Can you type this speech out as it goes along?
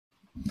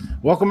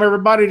Welcome,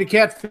 everybody, to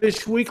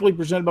Catfish Weekly,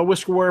 presented by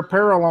Whiskerware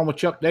Apparel, along with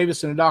Chuck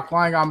Davis and Doc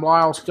Lang. I'm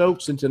Lyle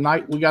Stokes, and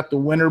tonight we got the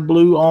Winter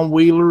Blue on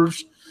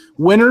Wheelers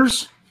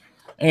winners,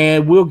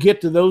 and we'll get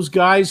to those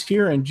guys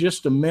here in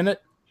just a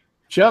minute.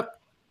 Chuck,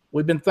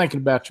 we've been thinking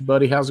about you,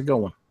 buddy. How's it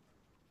going?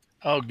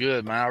 Oh,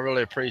 good, man. I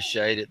really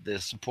appreciate it. The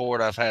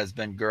support I've had has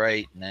been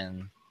great,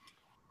 and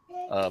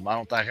I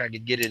don't think I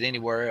could get it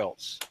anywhere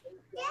else.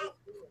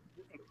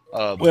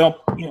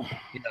 Well, yeah.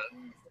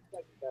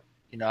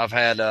 I've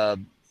had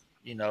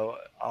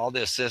all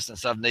the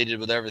assistance I've needed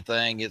with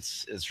everything.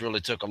 It's really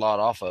took a lot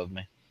off of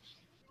me.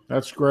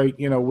 That's great.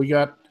 We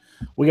got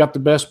the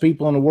best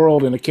people in the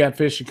world in the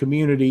catfishing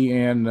community,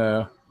 and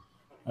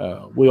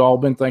we all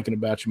been thinking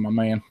about you, my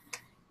man.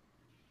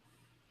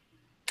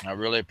 I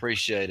really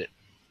appreciate it.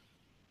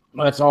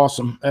 That's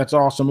awesome.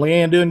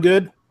 Leanne doing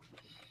good?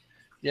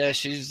 Yeah,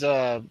 she's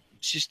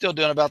still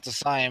doing about the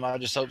same. I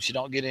just hope she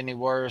don't get any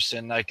worse,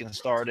 and they can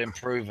start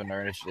improving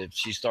her. And if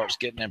she starts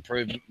getting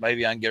improved,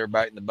 maybe I can get her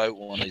back in the boat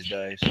one of these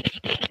days.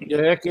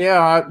 Yeah, heck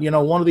yeah.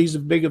 One of these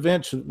big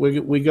events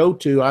we go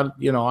to,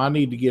 I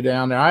need to get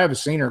down there. I haven't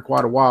seen her in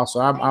quite a while, so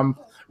I'm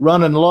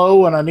running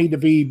low, and I need to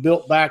be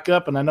built back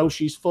up, and I know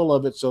she's full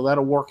of it, so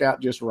that'll work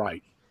out just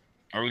right.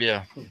 Oh,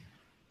 yeah.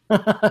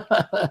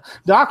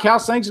 Doc,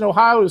 how's things in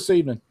Ohio this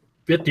evening?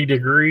 50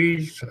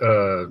 degrees.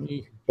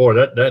 Boy,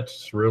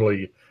 that's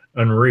really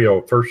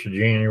unreal. 1st of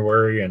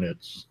January, and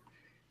it's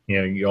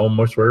you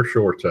almost wear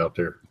shorts out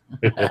there.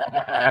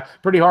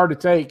 Pretty hard to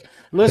take.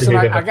 Listen,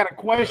 Yeah. I got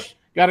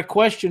a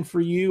question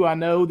for you. I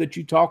know that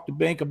you talk to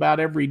Bink about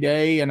every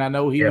day, and I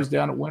know he was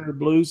down at Winter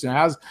Blues. And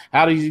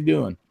how is he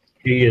doing?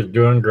 He is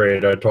doing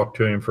great. I talked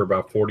to him for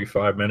about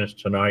 45 minutes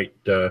tonight.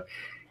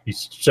 He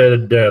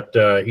said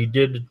that he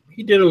did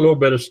a little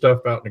bit of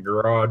stuff out in the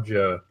garage,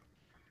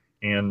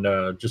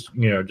 and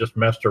just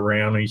messed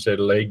around. He said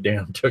laid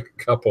down, took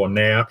a couple of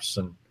naps,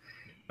 and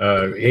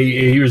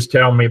he was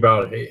telling me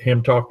about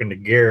him talking to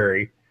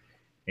Gary,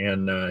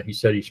 and he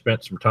said he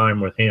spent some time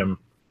with him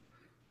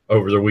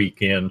over the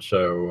weekend.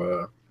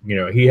 So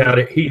he had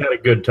a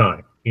good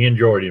time. He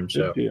enjoyed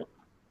himself. Good deal.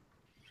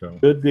 So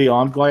good deal.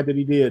 I'm glad that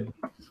he did.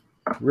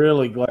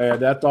 Really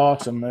glad. That's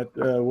awesome. That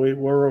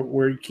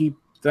we keep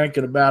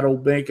thinking about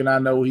old Bink, and I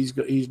know he's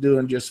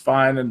doing just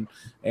fine.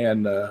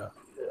 And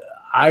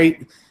I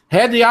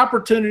had the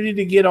opportunity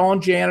to get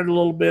on Janet a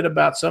little bit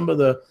about some of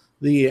the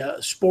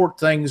sport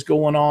things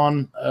going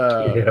on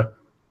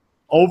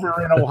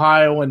over in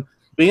Ohio. And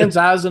Ben's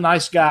a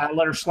nice guy. I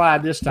let her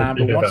slide this time,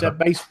 but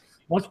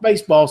once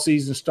baseball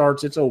season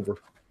starts, it's over.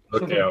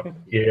 Look out.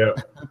 Yeah.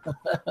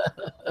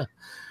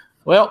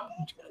 Well,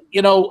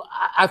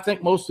 I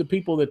think most of the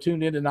people that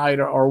tuned in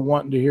tonight are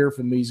wanting to hear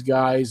from these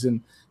guys,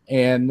 and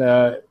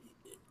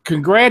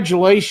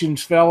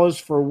congratulations, fellas,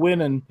 for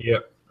winning.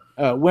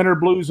 Winter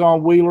Blues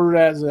on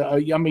Wheeler.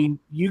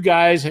 You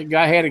guys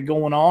had it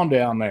going on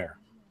down there.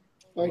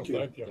 Thank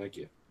you.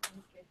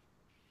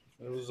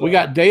 We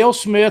got Dale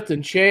Smith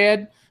and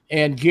Chad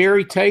and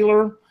Gary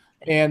Taylor,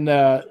 and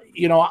I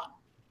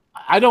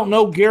don't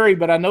know Gary,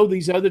 but I know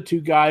these other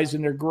two guys,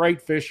 and they're great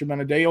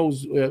fishermen.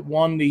 Dale's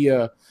won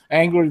the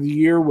Angler of the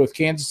Year with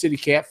Kansas City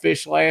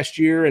Catfish last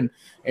year, and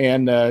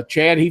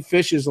Chad, he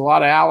fishes a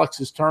lot of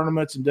Alex's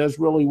tournaments and does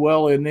really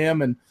well in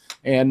them.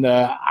 And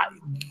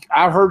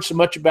I've heard so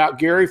much about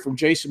Gary from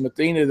Jason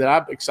Mathena that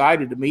I'm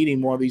excited to meet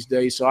him one of these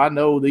days. So I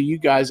know that you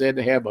guys had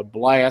to have a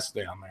blast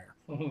down there.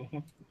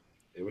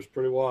 It was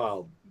pretty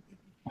wild.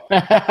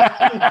 There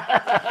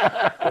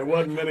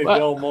wasn't many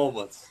dull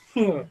moments.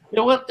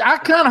 Well, I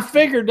kind of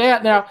figured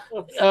that. Now,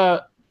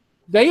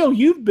 Dale,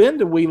 you've been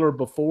to Wheeler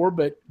before,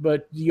 but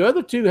the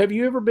other two, have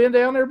you ever been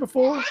down there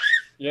before?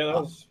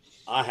 Yeah,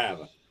 I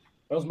haven't.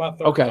 That was my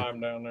third time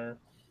down there.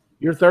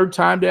 Your third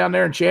time down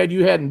there, and Chad,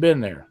 you hadn't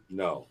been there.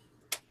 No.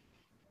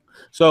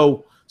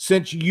 So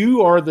since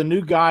you are the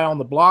new guy on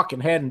the block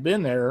and hadn't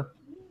been there,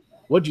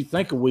 what'd you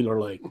think of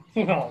Wheeler Lake?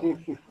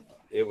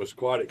 It was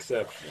quite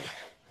exceptional.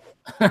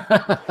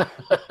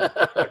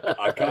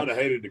 I kind of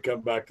hated to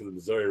come back to the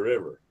Missouri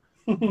River.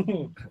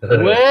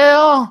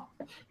 Well,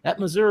 that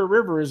Missouri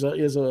River is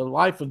a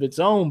life of its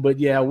own, but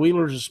yeah,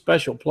 Wheeler's a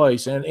special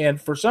place, and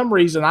for some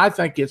reason I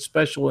think it's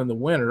special in the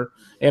winter,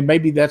 and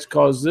maybe that's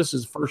because this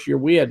is the first year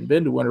we hadn't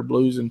been to Winter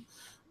Blues,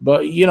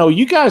 but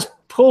you guys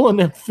pulling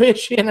them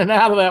fish in and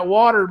out of that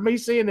water, me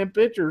seeing them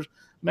pictures,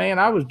 man,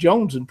 I was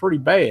jonesing pretty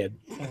bad.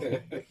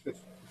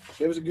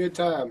 It was a good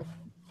time.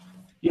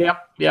 Yep.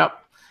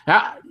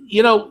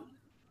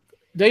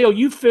 Dale,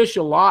 you fish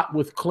a lot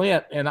with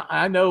Clint, and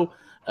I know.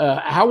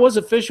 How was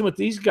it fishing with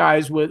these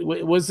guys?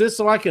 Was this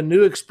like a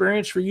new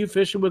experience for you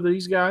fishing with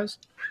these guys?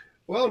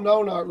 Well,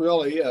 no, not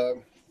really.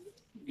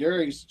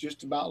 Gary's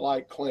just about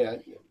like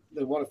Clint.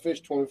 They want to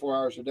fish 24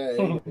 hours a day.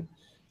 So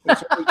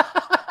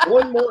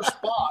one more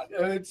spot.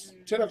 It's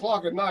 10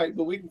 o'clock at night,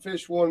 but we can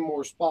fish one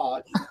more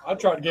spot. I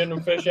tried to get them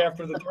to fish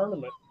after the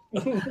tournament.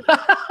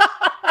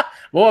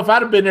 Well, if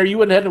I'd have been there, you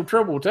wouldn't have had no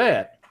trouble with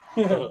that.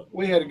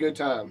 We had a good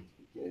time.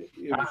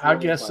 I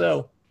guess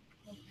so.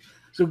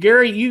 So,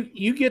 Gary,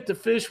 you get to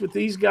fish with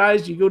these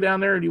guys. You go down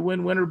there and you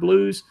win Winter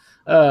Blues.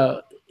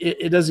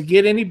 it does it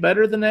get any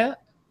better than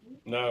that?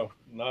 No,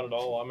 not at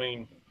all. I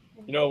mean,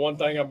 you know, one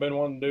thing I've been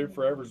wanting to do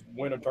forever is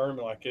win a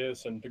tournament like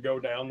this, and to go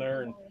down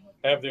there and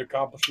have the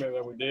accomplishment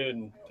that we did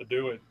and to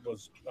do it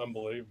was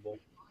unbelievable.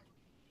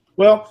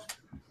 Well,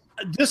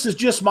 this is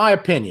just my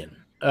opinion.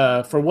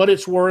 For what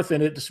it's worth,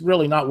 and it's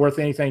really not worth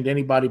anything to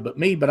anybody but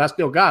me, but I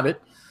still got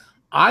it.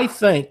 I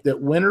think that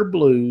Winter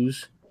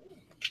Blues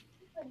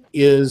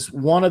is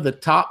one of the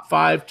top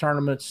 5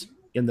 tournaments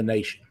in the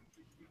nation.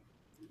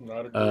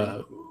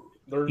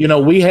 You know,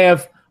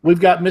 we've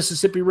got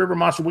Mississippi River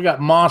Monster. We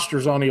got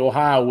Monsters on the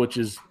Ohio, which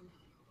is,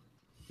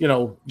 you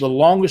know, the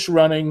longest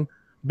running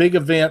big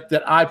event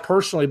that I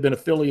personally have been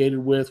affiliated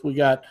with. We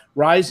got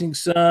Rising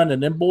Sun,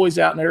 and them boys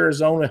out in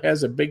Arizona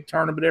has a big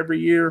tournament every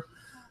year.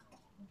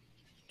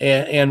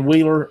 And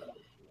Wheeler,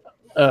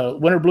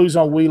 Winter Blues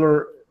on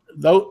Wheeler,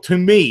 though, to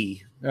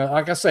me,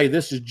 like I say,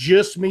 this is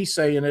just me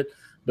saying it,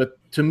 but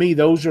to me,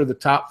 those are the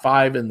top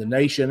 5 in the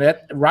nation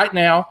right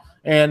now.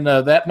 And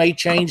that may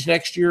change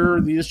next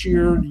year, this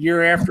year, the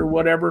year after,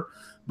 whatever.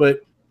 But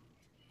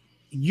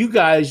you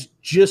guys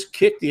just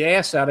kicked the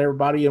ass out of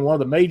everybody in one of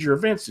the major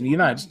events in the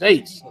United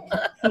States.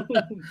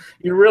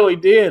 You really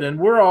did. And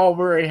we're all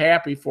very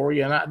happy for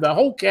you. And the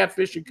whole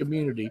catfishing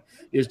community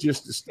is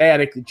just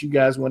ecstatic that you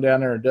guys went down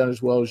there and done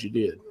as well as you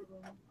did.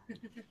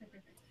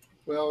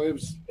 Well, it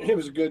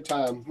was a good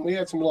time. We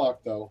had some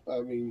luck, though. I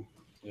mean,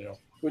 Yeah.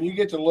 when you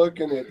get to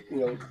looking at, you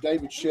know,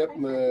 David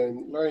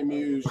Shipman, Larry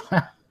Muse,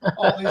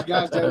 all these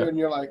guys down there, and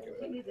you're like,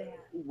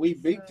 we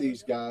beat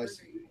these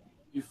guys,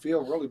 you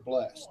feel really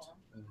blessed.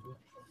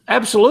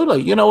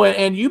 Absolutely. You know,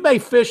 and you may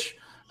fish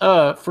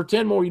for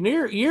 10 more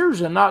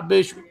years and not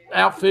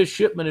outfish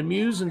Shipman and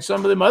Muse and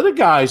some of them other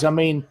guys. I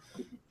mean,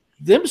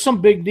 them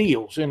some big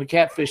deals in the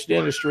catfish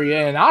industry.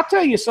 And I'll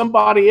tell you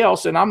somebody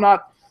else, and I'm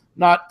not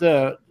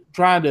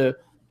trying to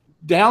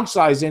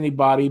downsize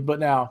anybody, but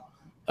now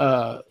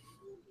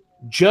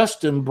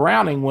Justin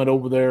Browning went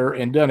over there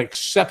and done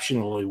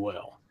exceptionally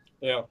well.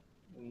 Yeah.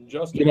 And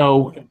Justin, you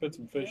know, can put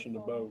some fish in the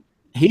boat.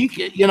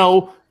 You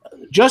know,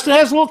 Justin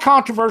has a little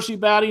controversy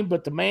about him,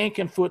 but the man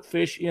can foot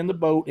fish in the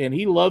boat, and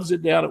he loves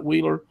it down at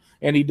Wheeler,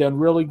 and he done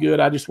really good.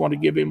 I just want to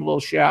give him a little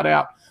shout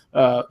out.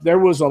 There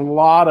was a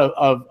lot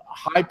of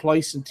high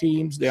placing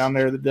teams down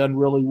there that done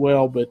really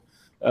well, but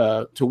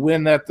to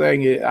win that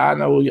thing,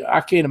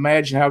 I can't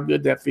imagine how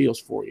good that feels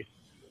for you.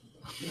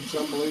 It's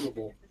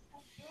unbelievable.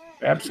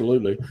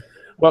 Absolutely.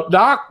 Well,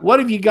 Doc, what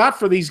have you got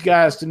for these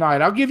guys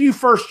tonight? I'll give you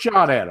first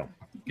shot at them.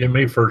 Give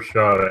me first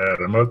shot at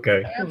them.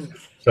 Okay.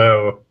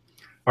 So,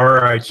 all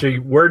right. So,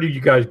 where did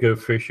you guys go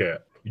fish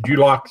at? Did you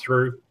lock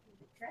through?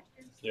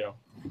 Yeah.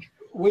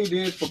 We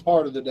did for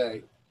part of the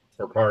day.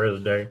 For part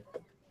of the day.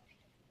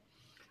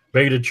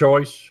 Made a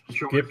choice.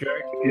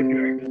 Skipjack.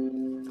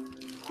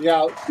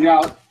 Yeah.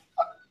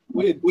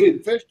 We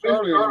had fished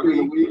earlier in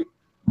the week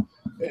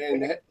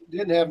and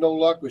didn't have no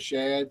luck with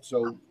shad,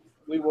 so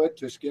we went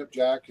to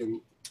skipjack, and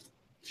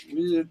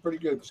we did pretty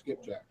good with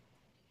skipjack.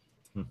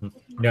 Mm-hmm.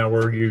 Now,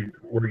 were you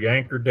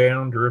anchored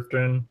down,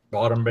 drifting,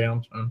 bottom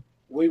bound, son?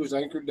 We was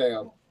anchored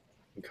down.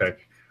 Okay.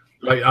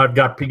 I've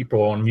got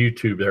people on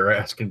YouTube that are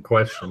asking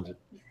questions,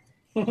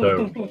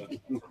 so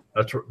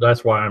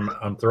that's why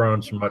I'm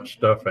throwing so much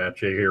stuff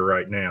at you here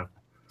right now.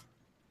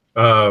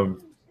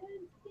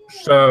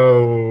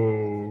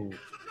 So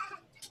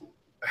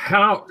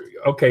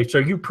so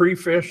you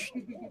pre-fished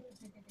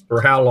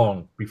for how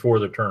long before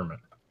the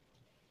tournament?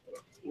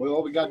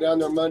 Well, we got down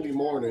there Monday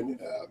morning.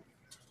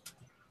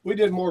 We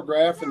did more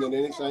graphing than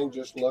anything,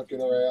 just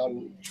looking around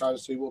and trying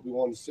to see what we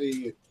wanted to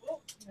see.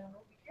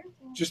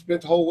 Just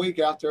spent the whole week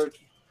out there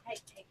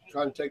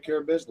trying to take care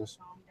of business.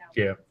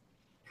 Yeah.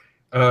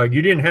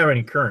 You didn't have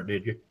any current,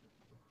 did you?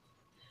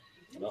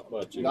 Not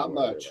much. Not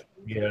much.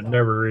 Yeah,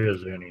 never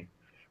is any.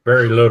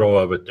 Very little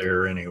of it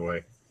there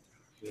anyway.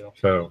 Yeah.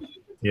 So,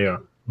 yeah.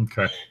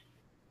 Okay.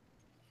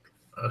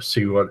 Let's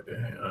see what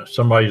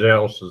somebody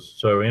else is.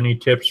 So, any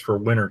tips for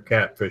winter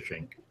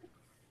catfishing?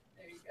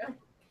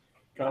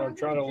 Kind of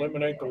trying to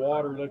eliminate the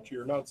water that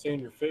you're not seeing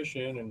your fish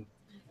in, and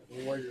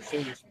anywhere you're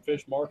seeing some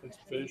fish, marking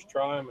some fish,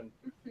 try them, and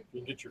you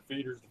can get your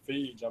feeders to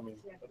feed. I mean,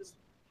 that's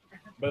the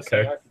best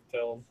thing I can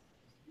tell them.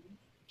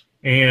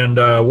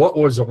 And what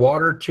was the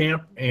water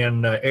temp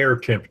and air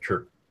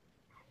temperature?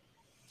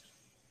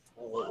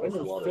 It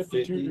was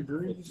 52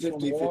 degrees.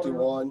 50,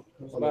 51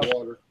 on the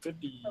water.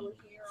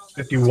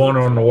 51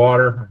 on the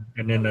water,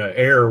 and then the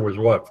air was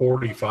what,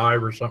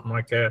 45 or something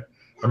like that?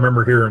 I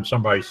remember hearing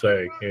somebody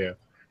say, yeah.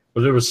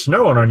 Because it was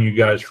snowing on you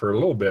guys for a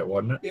little bit,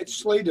 wasn't it? It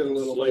sleeted a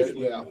little bit,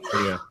 yeah.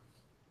 Yeah.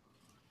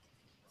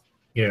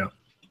 Yeah.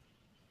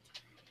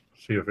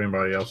 See if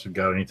anybody else has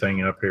got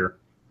anything up here.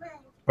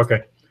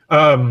 Okay.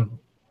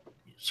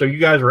 So you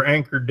guys were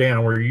anchored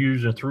down. Were you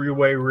using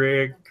three-way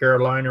rig,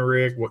 Carolina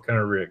rig? What kind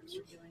of rigs?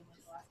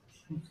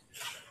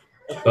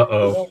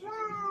 Uh-oh.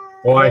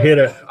 Well,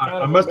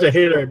 I must have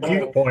hit a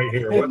mute point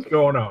here. What's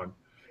going on?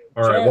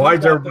 All right. Why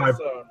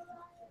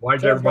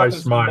is everybody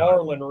smiling?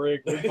 Marlin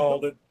rig, we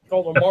called it.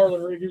 Called a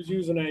Marlin rig. He was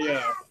using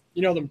a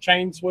you know, them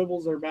chain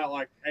swivels are about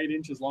like 8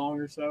 inches long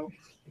or so.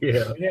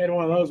 Yeah. We had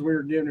one of those. We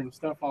were giving him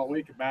stuff all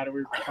week about it.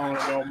 We were calling it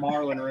the old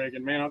Marlin rig,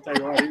 and man, I'll tell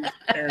you what, he was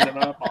tearing them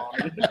up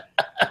on it.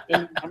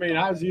 And, I mean,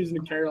 I was using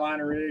a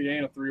Carolina rig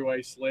and a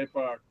 3-way slip,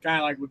 kind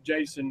of like with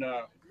Jason.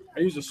 I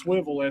use a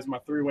swivel as my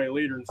 3-way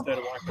leader instead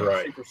of like a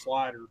Right. super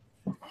slider,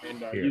 and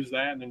Yeah. use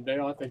that. And then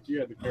Dale, I think you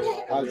had the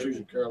Carolina. I was rig.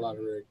 using Carolina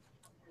rig.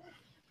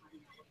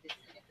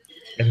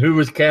 And who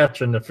was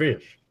catching the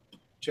fish?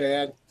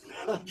 Chad.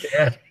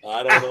 Yeah.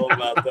 I don't know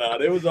about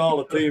that. It was all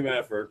a team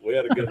effort. We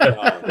had a good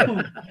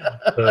time.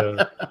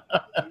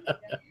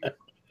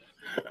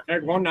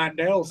 Heck, one night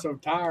Dale was so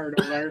tired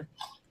over there,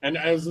 and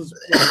as I was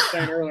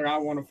saying earlier, I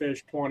want to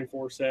fish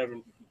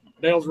 24/7.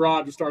 Dale's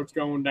rod just starts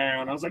going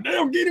down. I was like,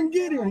 Dale, get him,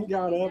 get him. He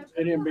got up,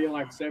 and him being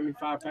like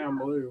 75-pound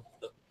blue.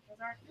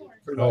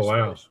 Pretty Oh, nice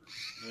wow. fish.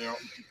 Yeah,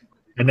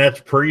 And that's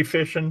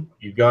pre-fishing?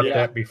 You got Yeah.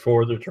 that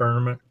before the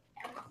tournament?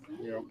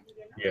 yeah.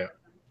 Yeah.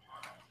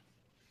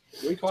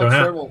 We caught So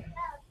how- several.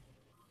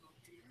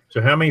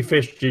 So how many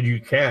fish did you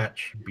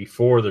catch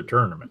before the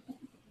tournament?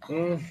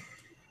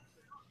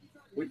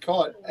 We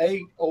caught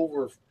 8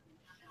 over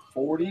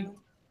 40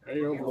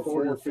 Hey, over 40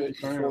 before, or 50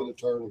 before the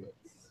pounds. tournament.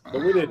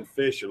 But we didn't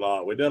fish a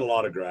lot. We did a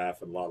lot of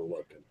graphing, a lot of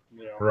looking.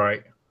 Yeah,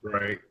 Right.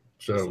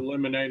 just So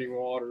eliminating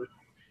water.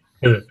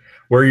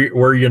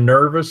 were you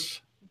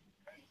nervous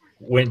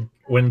when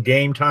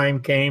game time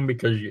came?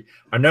 Because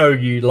I know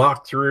you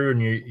locked through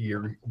and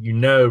you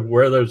know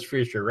where those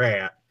fish are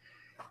at,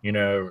 you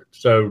know,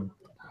 so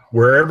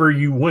wherever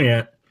you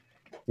went,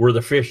 were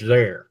the fish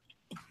there?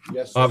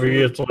 Yes, sir.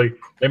 Obviously,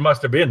 they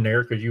must have been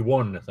there because you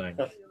won the thing.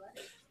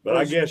 But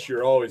I guess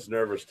you're always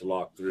nervous to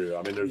lock through.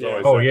 I mean, there's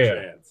Yeah. always Oh, that yeah.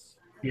 chance.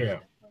 Yeah.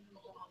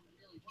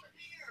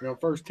 You know,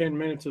 first 10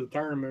 minutes of the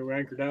tournament, we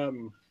anchored up,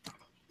 and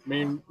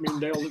me and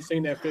Dale had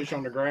seen that fish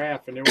on the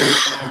graph, and then we were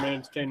 5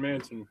 minutes, 10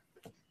 minutes, and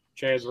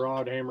Chad's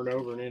rod hammered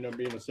over and ended up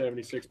being a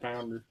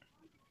 76-pounder.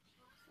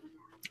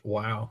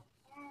 Wow.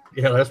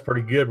 Yeah, that's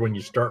pretty good when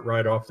you start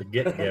right off the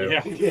get-go.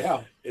 Yeah,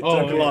 Yeah. It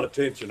Oh, took a yeah. lot of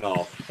tension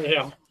off.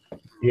 yeah.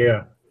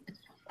 Yeah.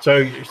 So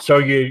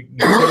you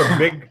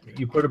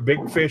put a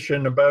big fish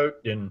in the boat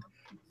and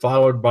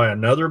followed by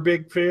another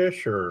big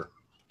fish or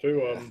 2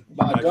 of them.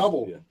 By a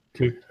double.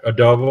 Yeah. a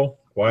double?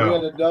 We had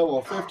Wow. a double,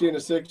 a 50 and a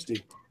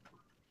 60.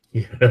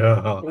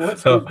 Yeah.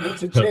 What's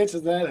the chance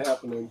of that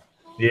happening?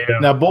 Yeah.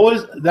 Now,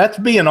 boys, that's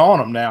being on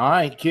them now.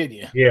 I ain't kidding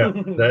you. Yeah,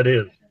 that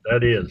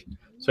is.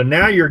 So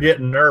now you're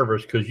getting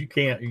nervous because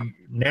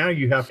now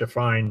you have to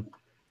find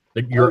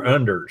your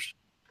unders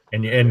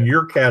and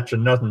you're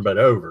catching nothing but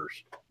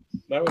overs.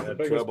 That was the Had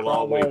biggest trouble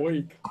all problem all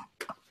week.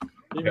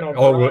 Even on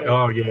Oh, Friday,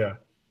 oh yeah.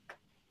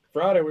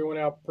 Friday, we went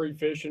out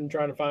pre-fishing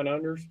trying to find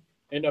unders.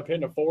 Ended up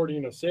hitting a 40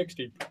 and a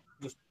 60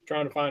 just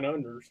trying to find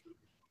unders.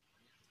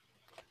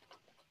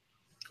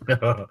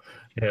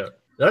 Yeah.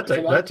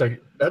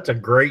 That's a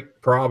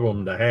great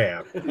problem to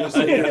have. Yes,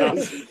 it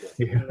is.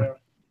 Yeah. Yeah.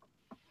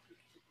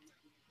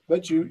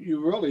 But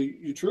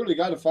you truly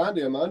got to find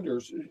them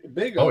unders,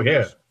 big unders, Oh,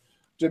 yeah.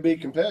 to be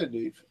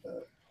competitive.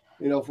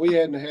 You know, if we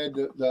hadn't had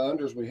the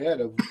unders we had,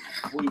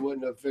 we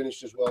wouldn't have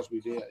finished as well as we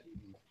did.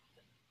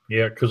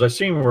 Yeah, because I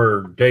seen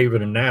where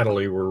David and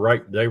Natalie were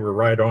right. They were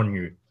right on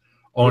you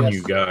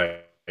Yes. guys.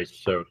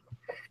 So,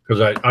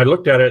 because I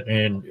looked at it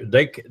and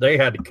they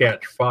had to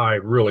catch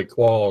 5 really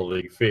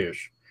quality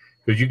fish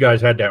because you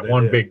guys had that They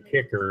one did. big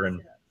kicker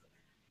and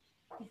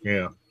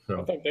yeah. I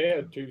So think they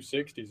had 2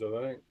 60s,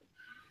 I think.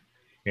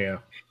 yeah.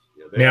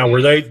 Yeah, Now, had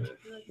were they- fish.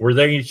 Were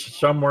they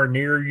somewhere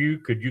near you?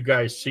 Could you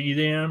guys see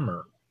them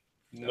or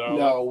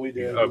No, we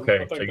didn't. Okay. I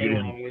think so they you were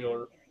didn't. on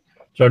Wheeler.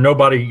 So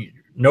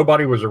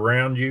nobody was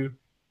around you.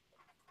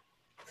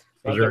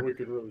 I Was think there- we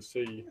could really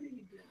see.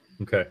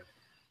 Okay.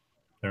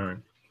 All right.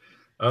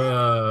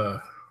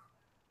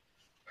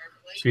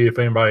 See if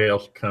anybody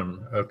else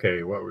come.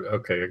 Okay.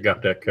 Okay. I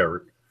got that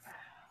covered.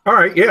 All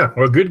right. Yeah.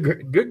 Well,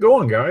 good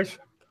going, guys.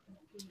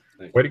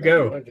 Thank Way to you.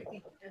 go. Thank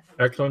you.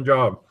 Excellent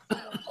job.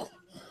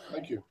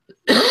 Thank you.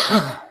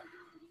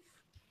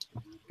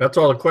 That's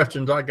all the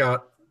questions I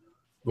got,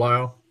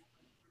 Lyle.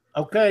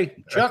 Okay,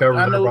 Chuck, covered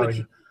I know that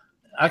everybody.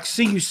 I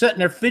see you sitting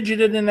there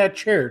fidgeting in that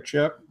chair,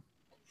 Chuck.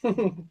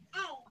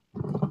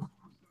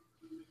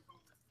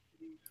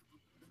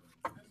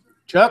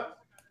 Chuck?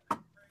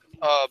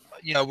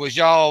 You know, was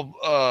y'all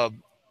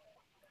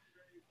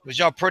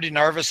pretty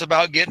nervous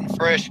about getting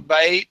fresh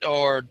bait,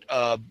 or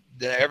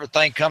did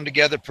everything come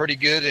together pretty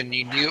good and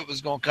you knew it was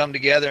going to come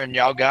together and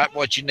y'all got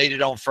what you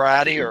needed on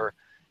Friday, or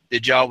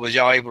was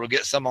y'all able to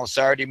get some on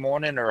Saturday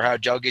morning, or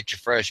how'd y'all get your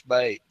fresh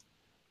bait?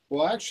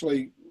 Well,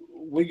 actually,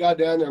 we got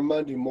down there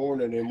Monday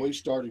morning and we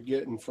started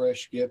getting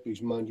fresh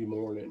skippies Monday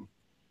morning.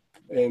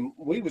 And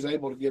we was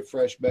able to get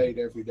fresh bait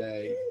every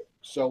day.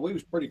 So we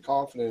was pretty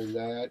confident in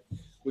that.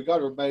 We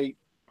got our bait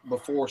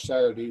before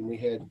Saturday and we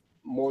had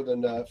more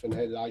than enough and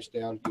had it iced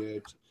down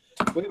good.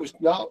 We was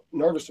not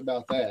nervous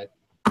about that.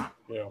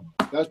 Yeah.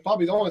 That's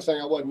probably the only thing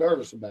I wasn't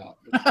nervous about.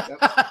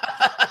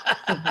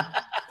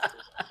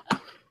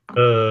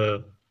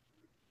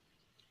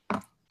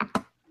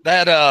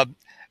 That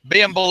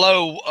being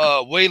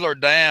below Wheeler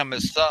Dam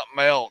is something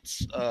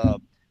else.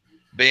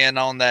 Being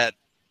on that,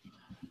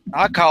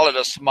 I call it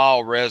a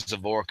small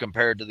reservoir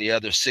compared to the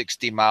other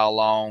 60-mile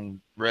long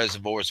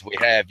reservoirs we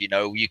have. You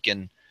know, you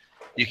can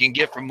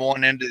get from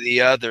one end to the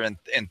other in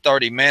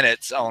 30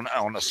 minutes on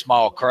a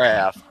small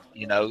craft.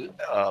 You know,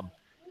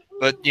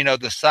 but you know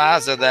the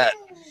size of that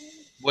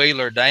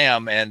Wheeler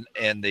Dam and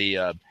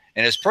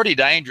it's pretty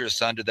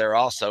dangerous under there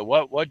also.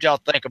 What y'all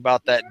think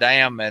about that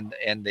dam and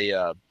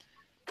the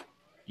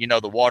you know,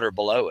 the water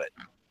below it?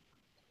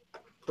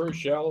 Pretty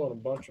shallow and a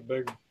bunch of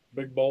big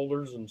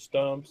boulders and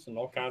stumps and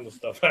all kinds of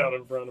stuff out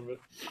in front of it.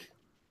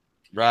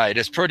 Right.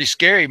 It's pretty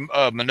scary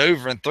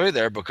maneuvering through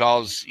there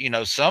because, you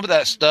know, some of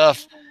that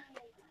stuff,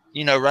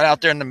 you know, right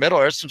out there in the middle,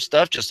 there's some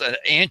stuff just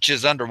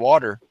inches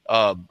underwater,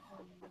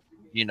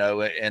 you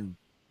know, and,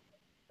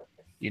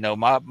 you know,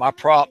 my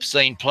props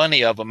seen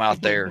plenty of them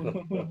out there,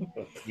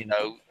 you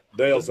know.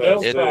 Dale's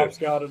props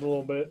got it a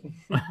little bit.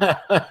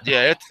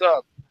 Yeah, it's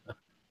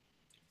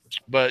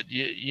but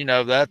you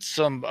know, that's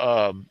some,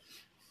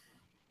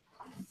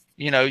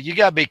 you know, you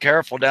got to be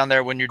careful down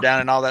there when you're down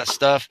in all that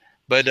stuff.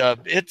 But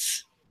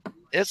it's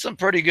some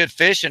pretty good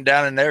fishing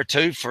down in there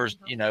too. For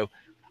you know,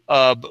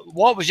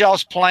 what was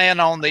y'all's plan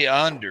on the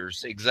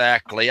unders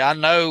exactly? I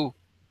know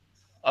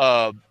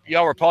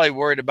y'all were probably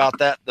worried about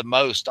that the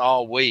most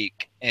all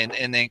week, and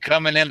then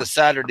coming into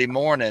Saturday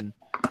morning,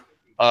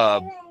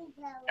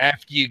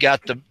 after you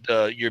got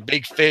your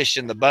big fish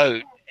in the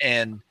boat,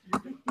 and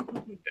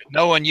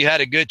knowing you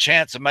had a good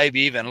chance of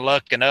maybe even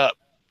looking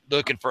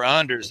for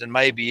unders and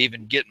maybe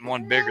even getting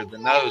one bigger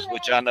than those,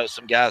 which I know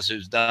some guys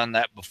who's done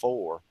that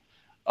before.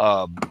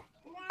 Were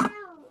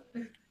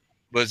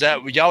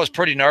y'all was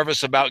pretty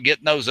nervous about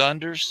getting those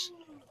unders?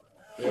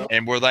 Yeah.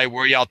 And were they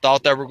where y'all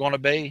thought they were going to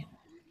be?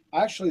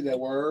 Actually, they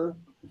were.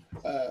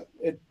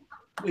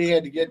 We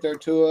had to get there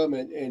to them,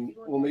 and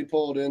when we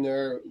pulled in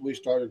there, we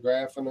started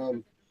graphing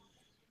them.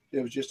 It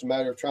was just a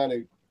matter of trying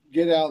to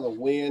get out of the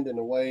wind and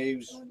the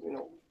waves, you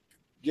know,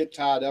 get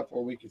tied up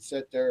where we could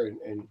sit there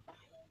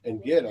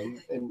and get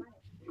them. And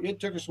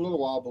it took us a little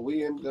while, but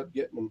we ended up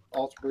getting them,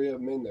 all three of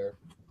them in there.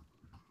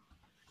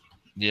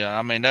 Yeah,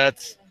 I mean,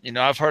 that's, you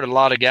know, I've heard a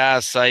lot of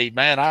guys say,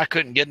 man, I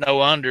couldn't get no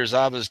unders.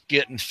 I was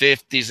getting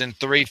 50s in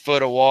 3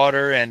 foot of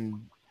water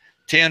and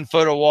 10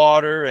 foot of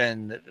water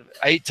and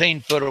 18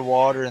 foot of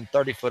water and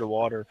 30 foot of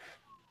water.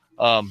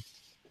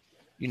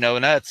 You know,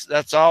 and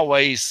that's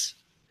always,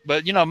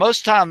 but you know,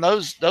 most time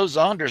those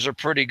unders are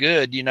pretty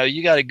good. You know,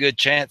 you got a good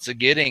chance of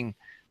getting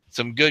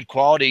some good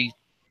quality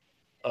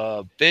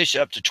fish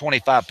up to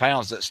 25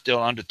 pounds that's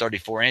still under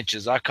 34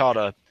 inches. I caught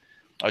a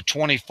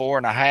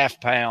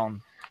 24.5 pound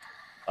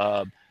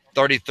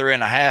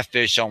 33.5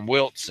 fish on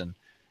Wilson,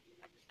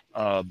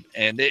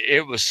 and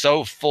it was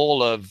so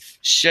full of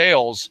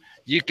shells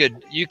you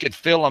could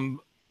feel them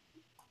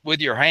with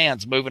your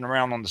hands moving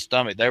around on the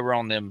stomach. They were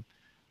on them,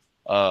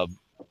 I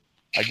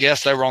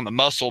guess they were on the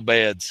mussel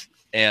beds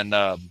and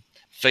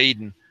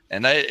feeding,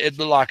 and it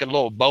looked like a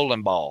little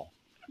bowling ball.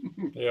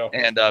 Yeah,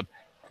 and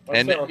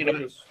you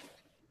know,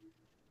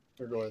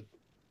 go ahead.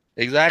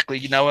 Exactly,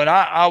 you know, and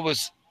I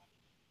was,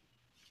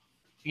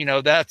 you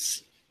know,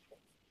 that's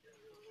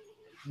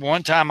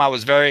one time I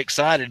was very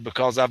excited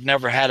because I've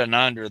never had an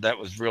under that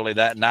was really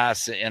that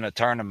nice in a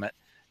tournament.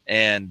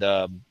 And,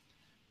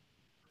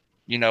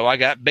 you know, I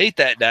got beat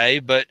that day,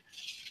 but,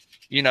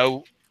 you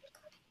know,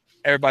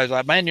 everybody's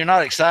like, man, you're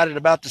not excited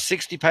about the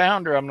 60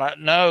 pounder. I'm like,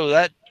 no,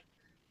 that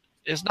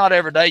it's not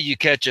every day you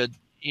catch a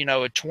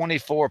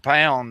 24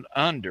 pound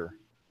under,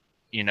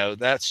 you know,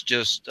 that's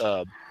just,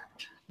 well,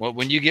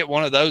 when you get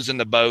one of those in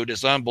the boat,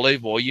 it's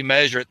unbelievable. You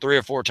measure it 3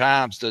 or 4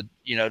 times to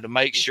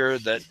make sure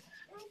that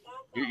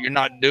you're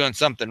not doing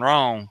something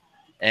wrong.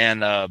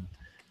 And,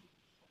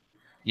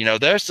 you know,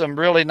 there's some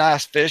really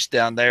nice fish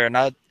down there, and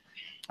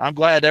I'm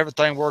glad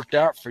everything worked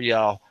out for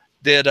y'all.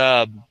 Did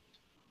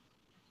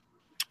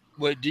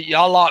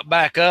y'all lock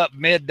back up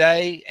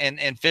midday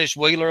and fish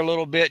Wheeler a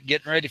little bit,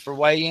 getting ready for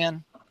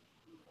weigh-in?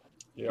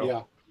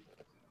 Yeah.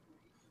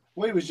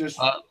 We was just,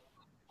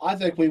 I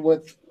think we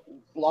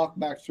locked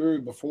back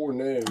through before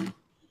noon.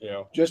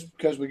 Yeah. Just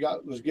because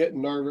was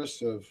getting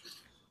nervous we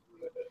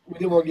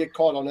didn't want to get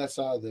caught on that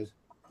side of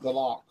the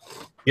lock.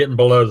 Getting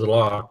below the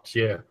locks,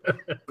 yeah.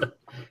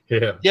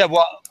 Yeah. Yeah,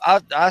 well,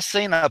 I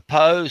seen a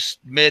post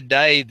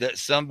midday that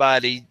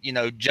somebody,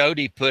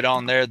 Jody put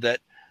on there that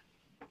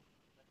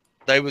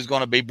they was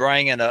going to be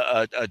bringing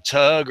a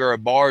tug or a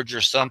barge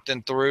or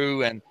something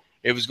through, and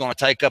it was going to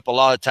take up a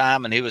lot of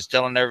time, and he was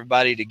telling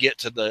everybody to get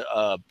to the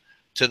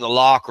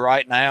lock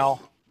right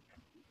now.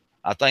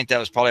 I think that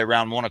was probably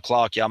around 1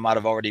 o'clock. Y'all might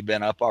have already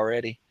been up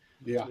already.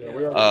 Yeah.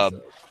 We already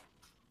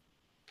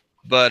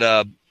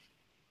but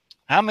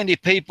how many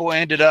people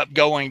ended up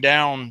going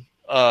down,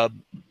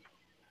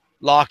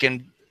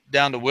 locking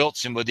down to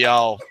Wilson with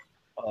y'all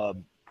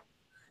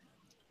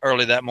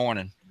early that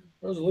morning?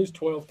 There was at least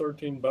 12,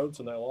 13 boats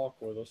in that lock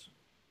with us.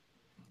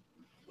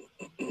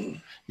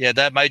 Yeah,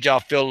 that made y'all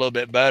feel a little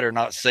bit better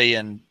not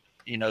seeing,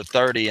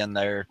 30 in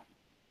there.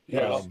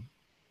 Yeah.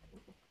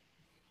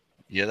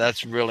 Yeah,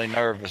 that's really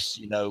nervous,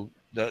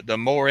 the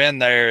more in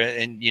there,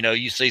 and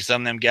you see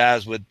some of them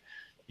guys with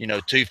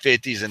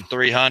 250s and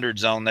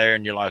 300s on there,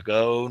 and you're like,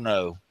 oh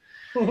no.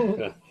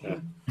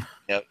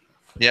 Yep.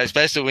 Yeah,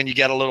 especially when you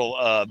got a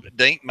little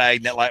dink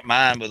magnet like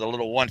mine with a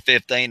little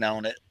 115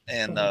 on it,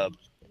 and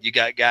you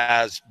got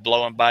guys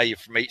blowing by you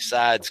from each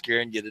side,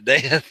 scaring you to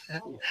death.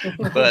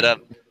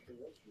 But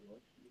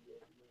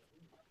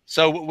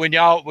so when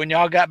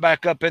y'all got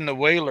back up in the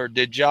Wheeler,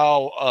 did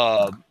y'all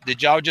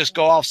just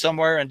go off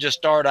somewhere and just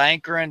start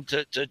anchoring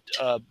to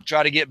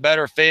try to get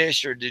better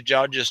fish, or did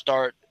y'all just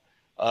start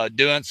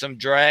doing some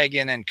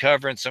dragging and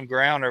covering some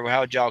ground, or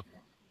how'd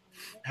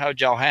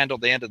y'all handle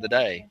the end of the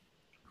day?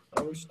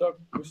 We stuck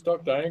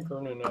to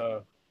anchoring and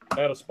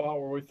had a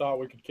spot where we thought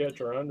we could catch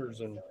our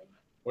unders, and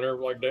whenever,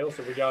 like Dale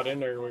said, we got in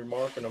there and we were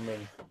marking them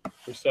and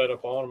we set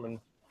up on them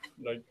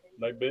and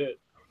they bit,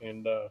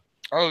 and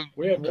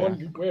we had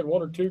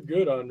one or two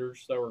good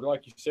unders that were,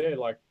 like you said,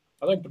 like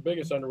I think the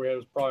biggest under we had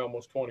was probably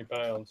almost 20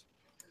 pounds,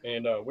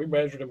 and we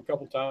measured them a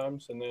couple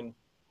times and then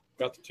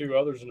got the two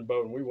others in the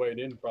boat and we weighed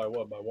in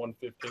probably about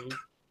 115,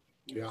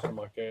 something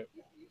like that.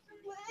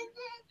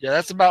 Yeah,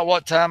 that's about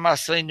what time I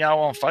seen y'all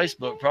on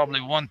Facebook,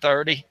 probably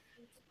 1:30.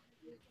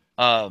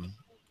 I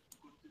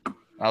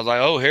was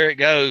like, oh, here it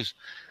goes.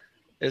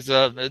 It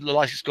looked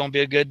like it's going to be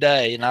a good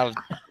day, and it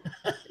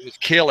was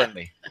killing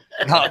me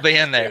not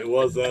being there. It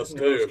was us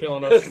too. It was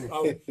killing us. I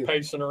was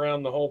pacing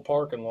around the whole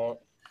parking lot.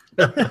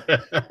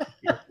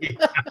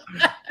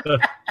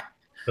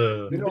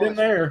 You've been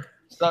there.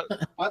 So,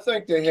 I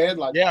think they had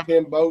like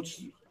 10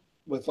 boats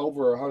with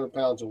over 100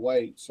 pounds of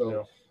weight.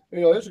 So,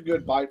 it's a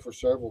good bite for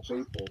several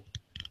people.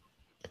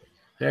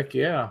 Heck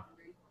yeah.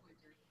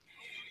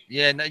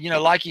 Yeah,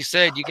 like you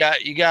said, you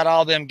got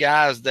all them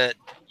guys that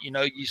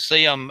you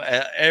see them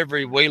at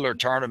every Wheeler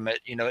tournament.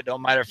 It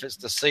don't matter if it's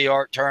the Sea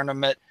Art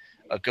tournament,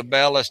 a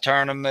Cabela's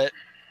tournament,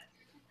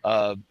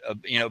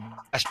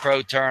 Bass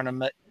Pro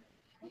tournament.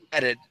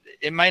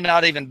 It may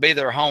not even be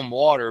their home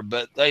water,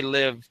 but they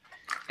live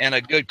in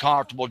a good,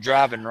 comfortable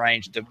driving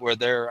range to where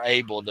they're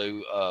able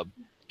to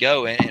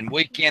go. And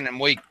week in and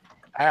week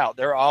out,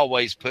 they're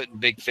always putting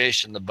big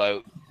fish in the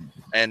boat.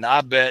 And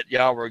I bet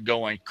y'all were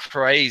going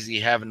crazy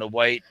having to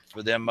wait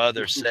for them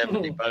other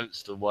 70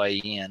 boats to weigh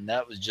in.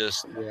 That was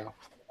just,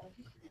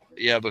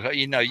 because,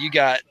 you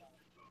got,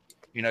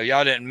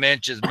 y'all didn't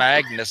mention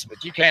Magnus,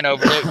 but you can't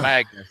overlook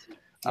Magnus.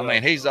 I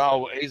mean, he's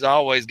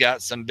always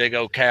got some big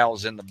old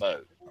cows in the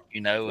boat,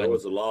 There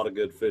was a lot of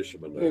good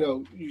fishermen there.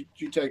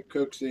 You take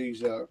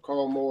Cooksey's,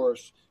 Carl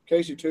Morris,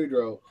 Casey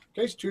Tudrow.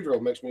 Casey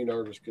Tudrow makes me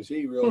nervous because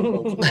he really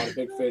boats a lot of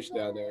big fish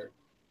down there.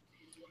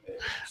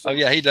 So,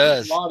 he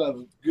does. A lot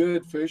of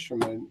good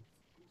fishermen.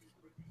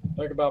 I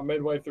think about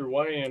midway through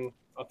weighing,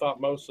 I thought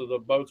most of the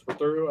boats were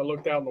through. I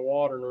looked out in the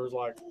water and there was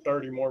like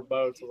 30 more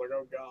boats. I was like,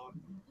 oh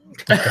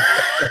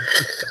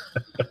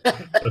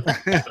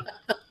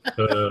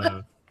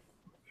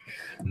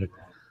God.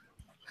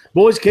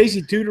 Boys,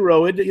 Casey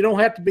Tudorow, you don't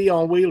have to be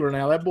on Wheeler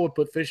now. That boy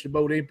put fish in the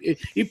boat.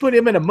 You put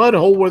him in a mud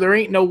hole where there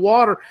ain't no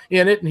water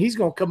in it, and he's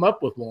going to come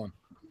up with one.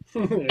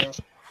 Yeah,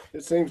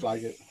 it seems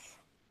like it.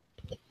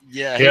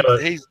 Yeah,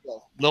 he's a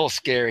little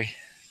scary.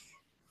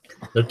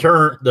 The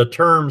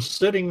term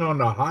 "sitting on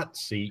the hot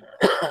seat"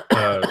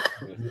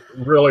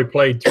 really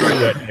played through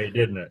that day,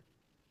 didn't it?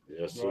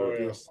 Yes,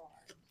 sir.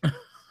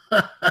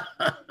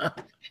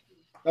 That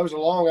was a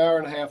long hour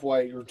and a half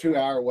wait, or 2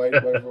 hour wait,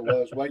 whatever it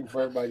was, waiting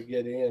for everybody to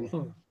get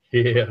in.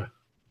 Yeah.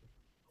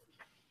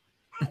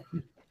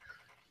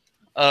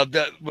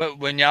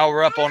 When y'all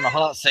were up on the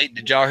hot seat,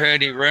 did y'all hear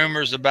any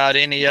rumors about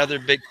any other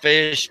big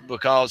fish?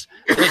 Because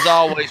there's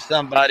always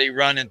somebody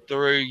running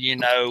through,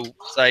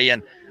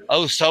 saying,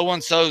 oh,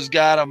 so-and-so's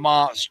got a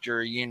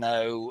monster, Did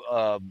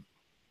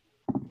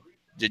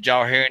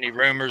y'all hear any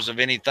rumors of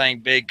anything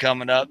big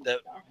coming up that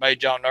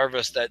made y'all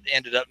nervous that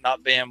ended up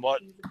not being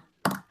what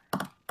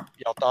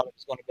y'all thought it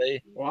was going to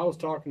be? Well, I was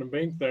talking to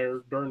Bink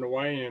there during the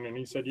weigh-in, and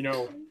he said, you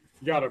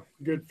got a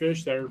good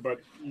fish there, but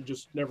you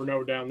just never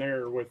know down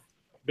there with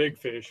big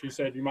fish. He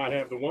said you might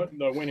have the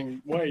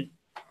winning weight,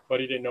 but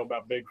he didn't know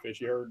about big fish.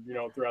 He heard,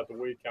 throughout the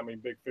week how many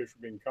big fish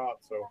were being caught.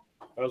 So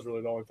that was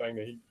really the only thing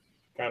that he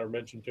kind of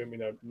mentioned to me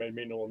that made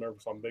me a little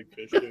nervous on big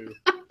fish too.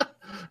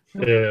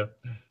 Yeah.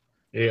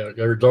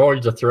 There's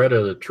always a threat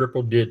of the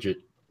triple digit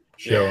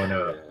showing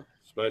up,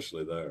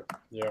 especially there.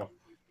 Yeah.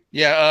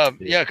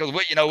 Because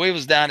we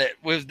was down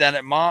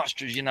at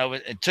Monsters,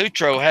 and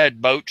Tutro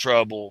had boat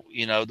trouble.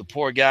 The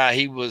poor guy,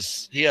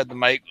 he had to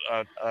make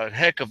a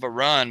heck of a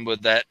run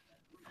with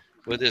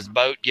his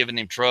boat giving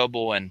him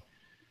trouble, and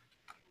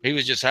he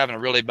was just having a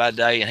really bad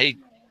day. And he,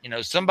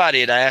 somebody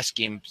had asked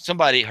him.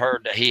 Somebody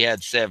heard that he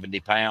had 70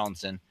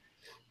 pounds, and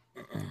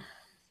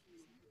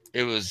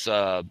it was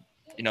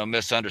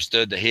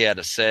misunderstood that he had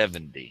a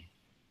 70.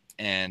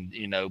 And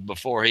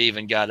before he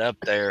even got up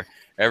there,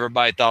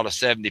 everybody thought a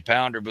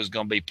 70-pounder was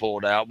going to be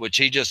pulled out, which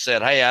he just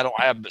said, hey, I don't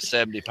have but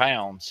 70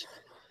 pounds,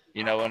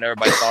 and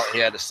everybody thought he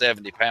had a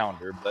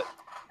 70-pounder. But,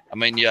 I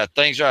mean,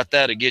 things like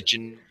that to get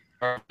you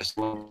nervous.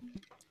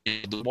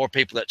 The more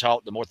people that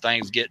talk, the more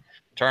things get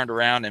turned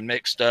around and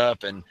mixed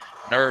up, and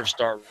nerves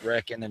start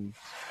wrecking. And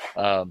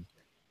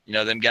you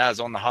know, them guys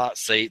on the hot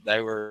seat,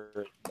 they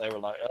were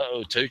like,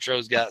 "Oh,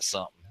 Tutro's got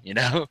something," you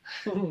know.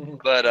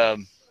 But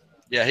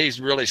yeah,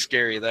 he's really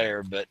scary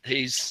there. But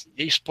he's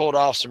pulled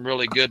off some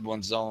really good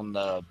ones on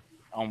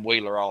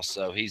Wheeler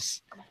also. He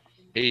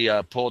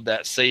pulled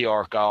that sea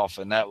arc off,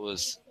 and that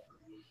was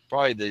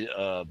probably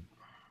the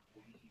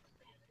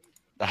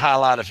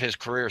highlight of his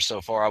career so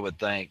far, I would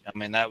think. I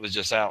mean, that was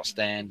just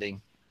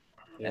outstanding.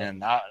 Yeah.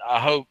 And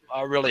I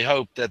really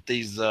hope that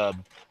these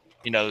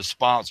you know,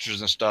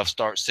 sponsors and stuff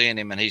start seeing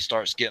him, and he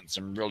starts getting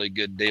some really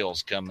good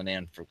deals coming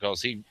in,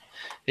 because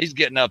he's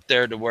getting up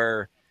there to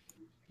where,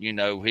 you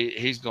know,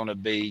 he's going to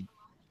be,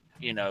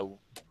 you know,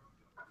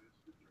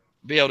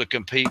 be able to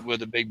compete with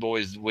the big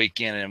boys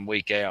week in and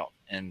week out.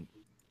 And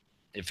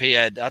I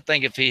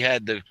think if he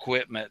had the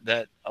equipment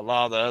that a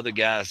lot of the other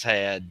guys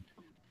had,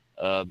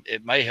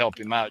 it may help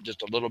him out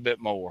just a little bit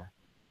more.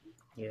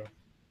 Yeah.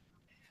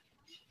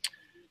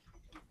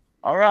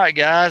 All right,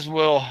 guys.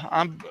 Well,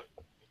 I'm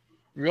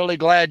really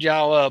glad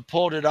y'all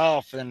pulled it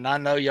off, and I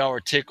know y'all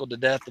were tickled to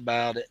death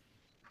about it.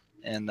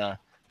 And I'm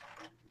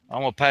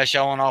going to pass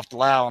y'all on off to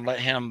Lyle and let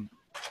him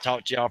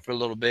talk to y'all for a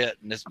little bit.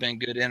 And it's been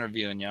good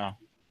interviewing y'all.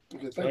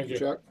 Okay, thank you,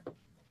 Chuck.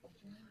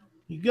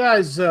 You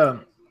guys,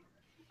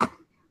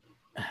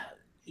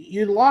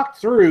 you locked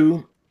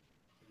through,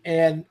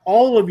 and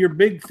all of your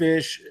big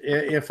fish,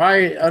 if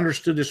I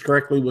understood this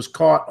correctly, was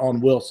caught on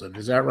Wilson.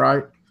 Is that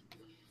right?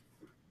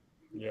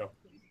 Yeah.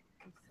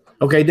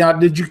 Okay. Now,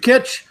 did you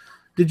catch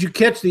the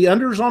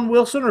unders on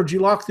Wilson, or did you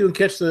lock through and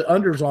catch the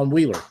unders on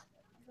Wheeler?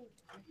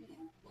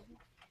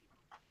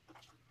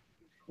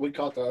 We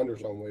caught the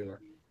unders on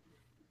Wheeler.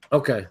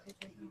 Okay.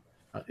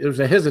 There was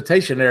a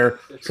hesitation there.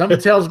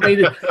 Something tells me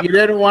that you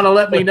didn't want to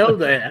let me know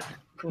that.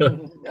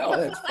 No,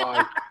 that's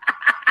fine.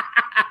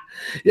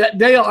 Yeah,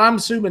 Dale, I'm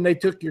assuming they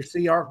took your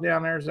sea arc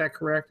down there. Is that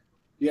correct?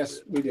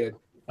 Yes, we did.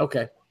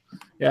 Okay.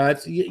 Yeah,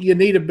 you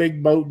need a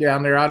big boat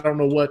down there. I don't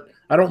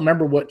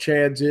remember what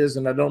Chad's is,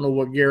 and I don't know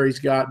what Gary's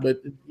got, but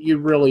you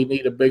really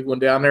need a big one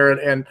down there.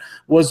 And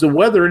was the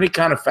weather any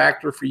kind of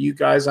factor for you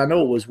guys? I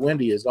know it was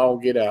windy as all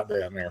get out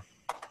down there.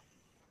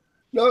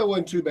 No, it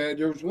wasn't too bad.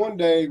 There was one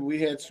day we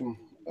had some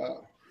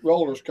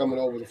rollers coming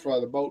over the front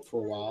of the boat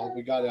for a while.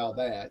 We got out of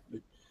that,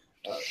 but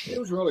it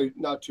was really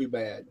not too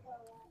bad.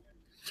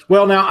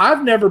 Well, now,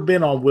 I've never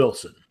been on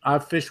Wilson.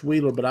 I've fished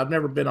Wheeler, but I've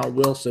never been on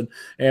Wilson.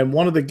 And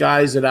one of the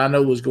guys that I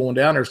know was going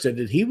down there said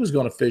that he was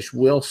going to fish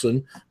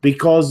Wilson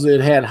because it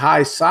had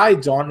high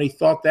sides on it. He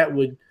thought that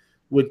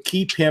would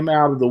keep him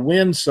out of the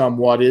wind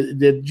somewhat.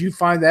 Did you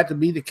find that to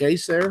be the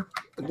case there?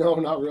 No,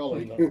 not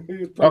really.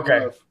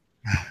 Okay. Rough.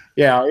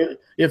 Yeah,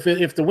 if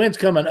the wind's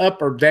coming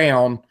up or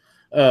down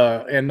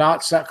and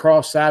not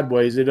cross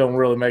sideways, it don't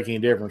really make any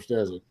difference,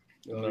 does it?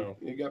 No,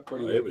 it got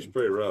pretty. It was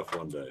pretty rough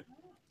one day.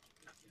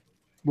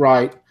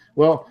 Right.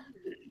 Well,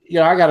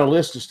 yeah, I got a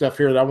list of stuff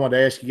here that I wanted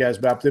to ask you guys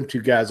about. Them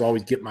two guys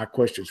always get my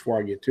questions before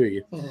I get to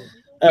you.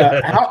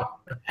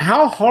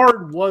 How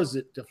hard was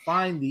it to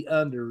find the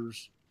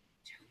unders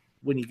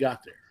when you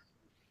got there?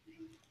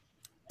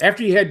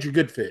 After you had your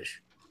good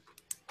fish?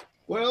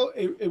 Well,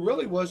 it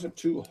really wasn't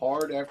too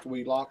hard after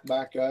we locked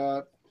back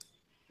up.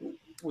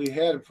 We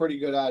had a pretty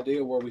good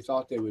idea where we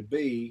thought they would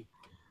be.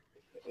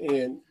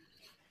 And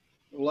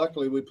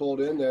luckily we pulled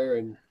in there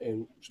and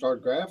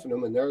started graphing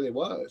them, and there they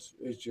was.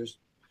 It's just,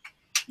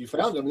 you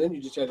found them, and then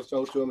you just had to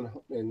throw to them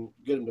and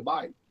get them to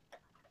bite.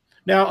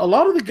 Now, a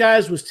lot of the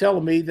guys was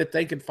telling me that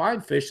they could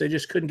find fish. They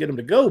just couldn't get them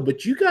to go.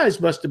 But you guys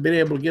must have been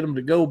able to get them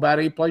to go about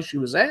any place you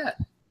was at.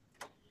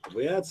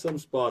 We had some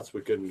spots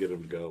we couldn't get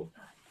them to go.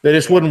 They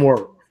just wouldn't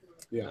work.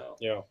 Yeah.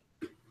 Yeah.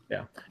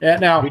 Yeah.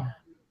 And now,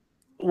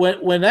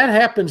 when that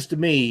happens to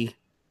me,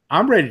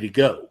 I'm ready to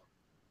go.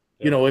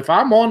 You know, if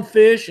I'm on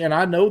fish and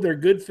I know they're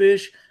good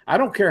fish, I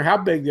don't care how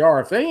big they are.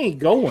 If they ain't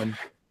going,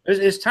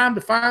 it's time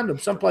to find them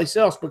someplace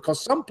else,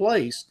 because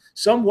someplace,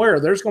 somewhere,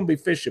 there's going to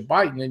be fish that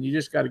biting, and you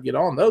just got to get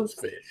on those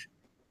fish.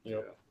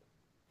 Yeah.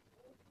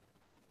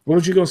 What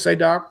was you going to say,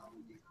 Doc?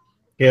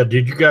 Yeah,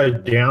 did you guys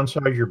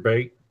downsize your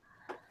bait?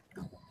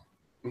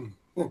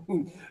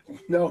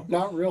 No,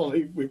 not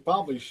really. We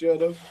probably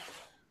should have,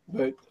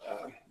 but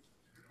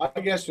I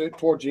guess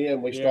towards the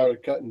end we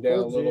started cutting down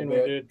a little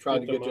bit,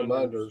 trying to get them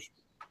unders.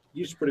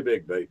 Used pretty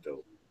big bait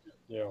though.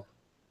 Yeah.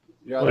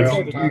 Yeah,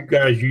 Well, you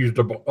guys used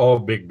all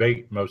big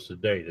bait most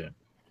of the day then.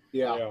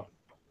 yeah.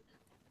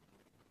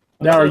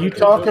 Now, are you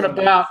talking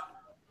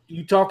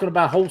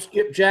about whole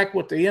skipjack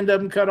with the end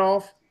of them cut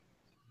off?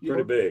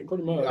 Pretty big.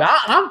 Pretty much.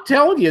 I'm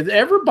telling you,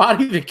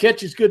 everybody that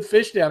catches good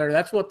fish down there,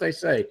 that's what they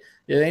say.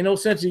 There ain't no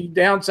sense you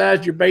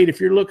downsize your bait.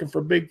 If you're looking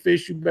for big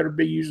fish, you better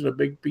be using a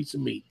big piece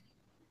of meat.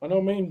 I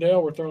know me and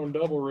Dale were throwing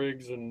double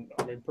rigs, and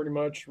I mean, pretty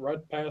much right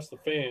past the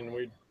fin,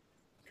 we'd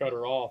cut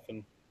her off.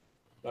 And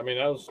I mean,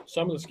 that was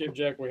some of the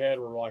skipjack we had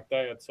were like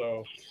that.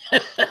 So we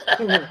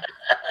thought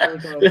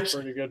it was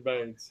pretty good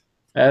baits.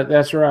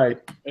 That's right.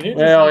 And he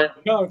just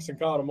chunks and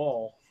caught them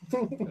all.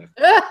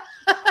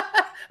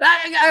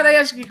 I got to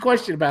ask you a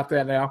question about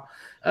that now.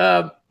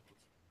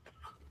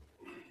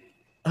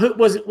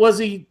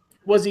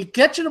 Was he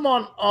catching them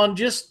on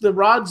just the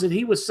rods that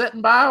he was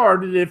setting by, or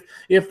did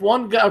if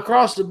one guy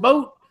across the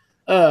boat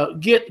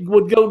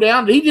would go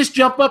down, did he just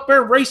jump up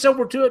there, race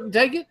over to it, and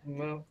take it?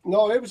 No,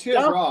 it was his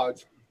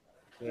rods.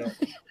 Yeah.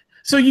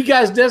 So you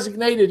guys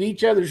designated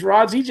each other's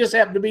rods. He just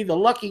happened to be the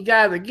lucky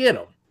guy to get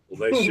them.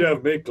 Well, they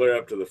shoved me clear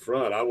up to the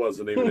front. I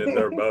wasn't even in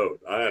their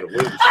boat. I had a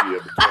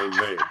windshield between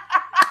me.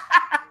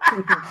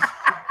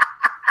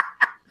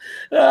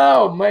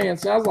 Oh man,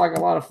 sounds like a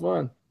lot of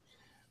fun.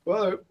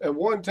 Well, at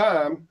one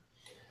time,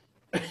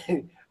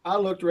 I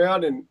looked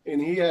around and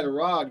he had a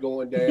rod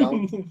going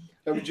down.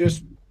 It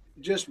was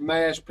just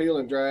mash, peel,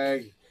 and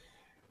drag.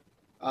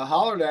 I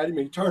hollered at him.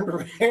 He turned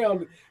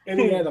around and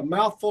he had a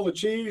mouthful of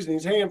cheese and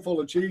his hand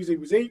full of cheese he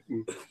was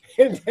eating,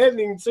 and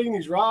hadn't even seen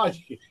his rod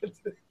yet.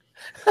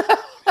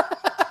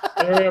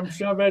 There,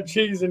 shove that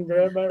cheese and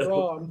grab that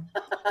rod.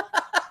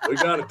 We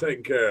got it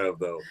taken care of,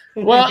 though.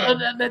 Well,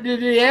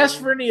 did he ask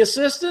for any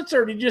assistance,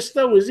 or did he just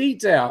throw his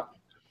eats out?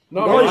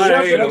 No, he he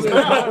shoved ate it in them. his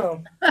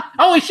mouth.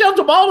 Oh, he shoved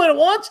them all in at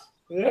once,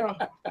 Yeah.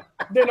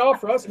 Didn't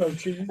offer us no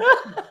cheese.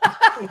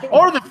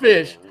 or the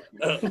fish.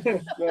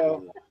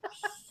 No.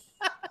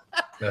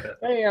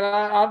 Man,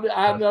 I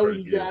That's know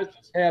pretty you good. guys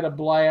just had a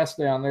blast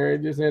down there.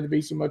 It just had to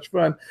be so much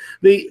fun.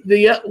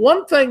 The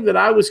one thing that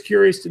I was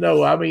curious to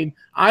know, I mean,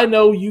 I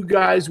know you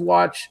guys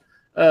watch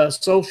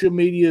social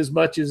media as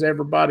much as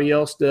everybody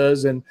else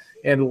does, and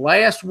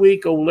last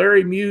week,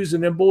 Larry Muse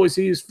and them boys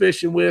he was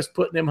fishing with,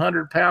 putting them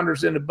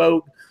 100-pounders in the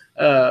boat.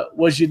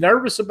 Was you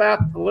nervous about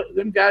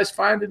them guys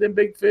finding them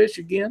big fish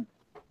again?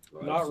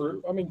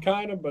 I mean,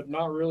 kind of, but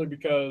not really,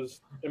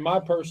 because in my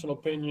personal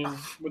opinion,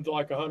 with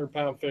like a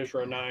 100-pound fish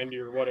or a 90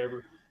 or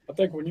whatever, I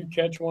think when you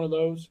catch one of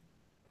those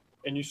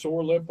and you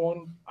sore lip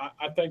one,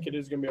 I think it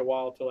is going to be a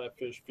while till that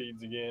fish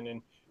feeds again.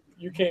 And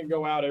you can't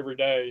go out every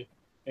day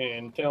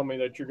and tell me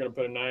that you're going to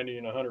put a 90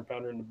 and a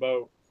 100-pounder in the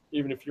boat,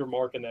 even if you're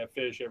marking that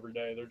fish every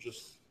day. There's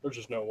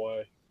just no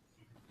way.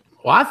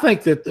 Well, I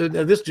think that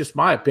this is just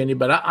my opinion,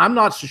 but I'm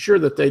not so sure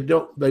that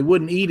they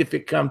wouldn't eat if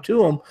it come to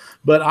them.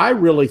 But I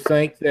really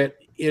think that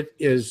it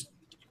is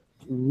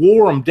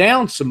wore them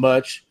down so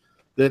much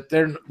that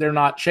they're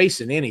not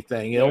chasing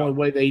anything. The only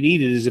way they'd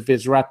eat it is if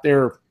it's right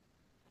there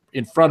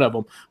in front of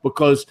them.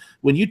 Because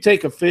when you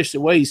take a fish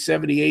that weighs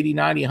 70, 80,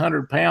 90,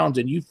 100 pounds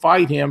and you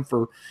fight him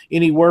for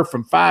anywhere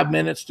from 5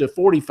 minutes to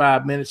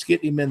 45 minutes,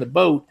 getting him in the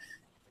boat,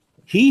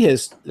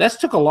 that's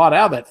took a lot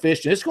out of that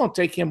fish. And it's going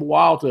to take him a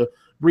while to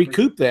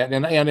recoup that.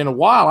 And in a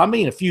while, I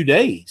mean a few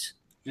days.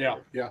 Yeah.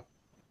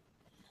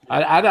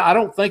 I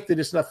don't think that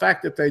it's the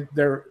fact that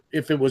they're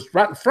if it was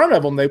right in front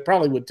of them, they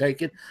probably would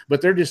take it, but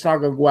they're just not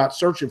going to go out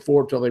searching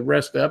for it till they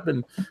rest up.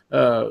 And,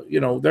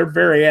 they're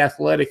very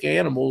athletic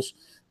animals.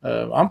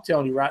 I'm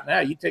telling you right now,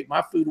 you take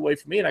my food away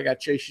from me and I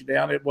got to chase you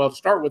down. Well, to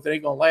start with, it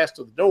ain't going to last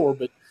to the door,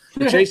 but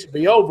the chase will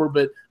be over.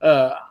 But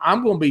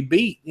I'm going to be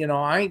beat.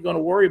 I ain't going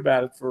to worry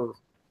about it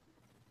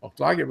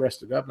until I get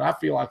rested up. And I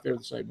feel like they're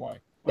the same way.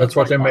 That's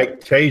what they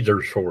make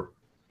tasers for.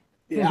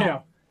 Yeah.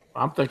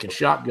 I'm thinking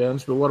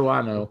shotguns, but what do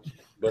I know?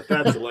 But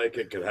that's the lake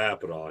it could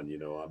happen on,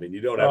 I mean,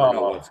 you don't ever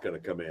know what's going to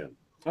come in.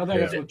 I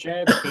think that's what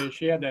Chad's fish.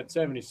 He had that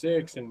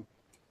 76, and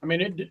I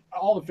mean,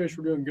 all the fish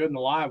were doing good in the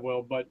live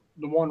well, but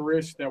the one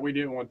risk that we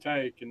didn't want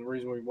to take, and the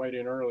reason we weighed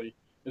in early,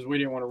 is we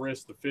didn't want to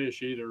risk the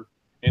fish either,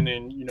 and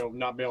then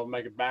not be able to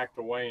make it back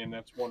to weigh in.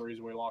 That's one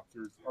reason we locked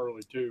through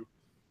early too.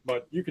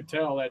 But you could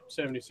tell that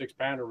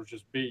 76-pounder was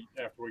just beat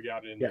after we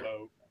got it in the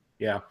boat.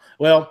 Yeah.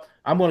 Well,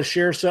 I'm going to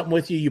share something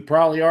with you. You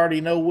probably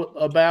already know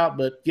about,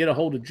 but get a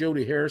hold of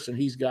Jody Harrison.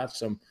 He's got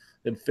them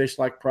Fish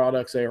Like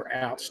products. They are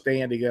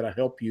outstanding. Got to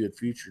help you in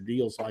future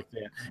deals like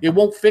that. It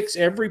won't fix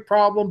every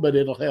problem, but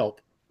it'll help.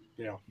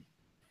 Yeah.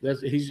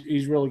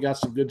 He's really got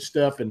some good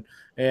stuff.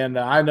 And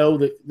I know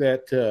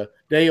that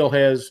Dale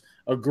has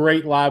a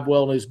great live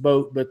well in his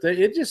boat, but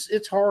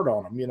it's hard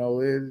on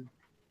them.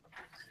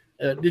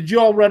 Did you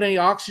all run any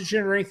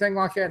oxygen or anything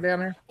like that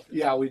down there?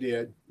 Yeah, we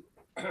did.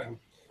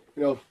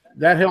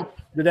 That helped.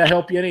 Did that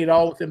help you any at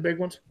all with them big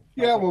ones?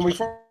 Yeah, when we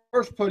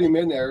first put him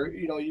in there,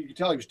 you could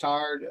tell he was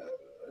tired.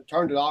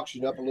 Turned the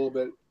oxygen up a little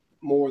bit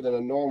more than I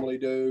normally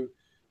do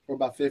for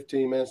about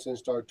 15 minutes, and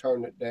started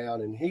turning it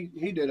down, and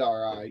he did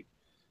all right.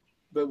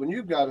 But when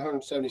you've got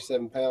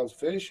 177 pounds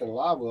fish in a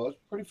live well, it's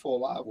a pretty full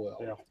live well.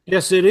 Yeah.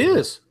 Yes, it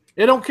is.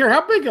 It don't care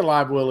how big a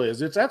live well is.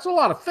 That's a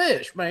lot of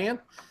fish, man.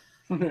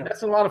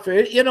 That's a lot of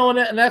fish, and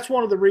that's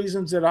one of the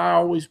reasons that I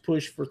always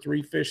push for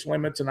 3 fish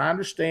limits. And I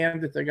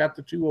understand that they got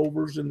the 2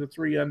 overs and the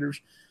 3 unders,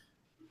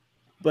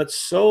 but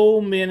so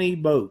many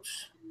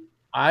boats.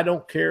 I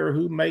don't care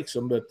who makes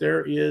them, but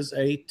there is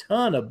a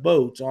ton of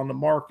boats on the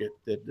market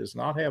that does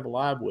not have a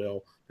live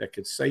well that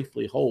could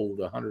safely hold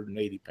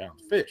 180-pound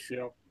fish.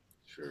 Yeah.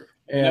 Sure.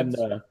 And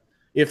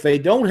if they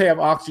don't have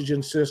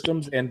oxygen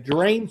systems and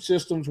drain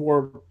systems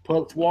where it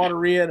puts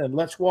water in and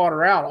lets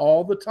water out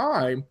all the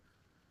time,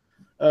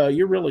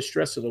 you're really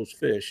stressing those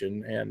fish.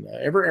 And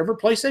every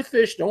place they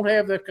fish don't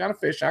have that kind of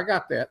fish. I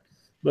got that.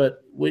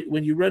 But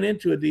when you run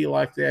into a deal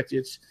like that,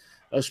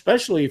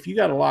 especially if you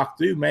got to lock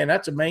through, man,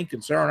 that's a main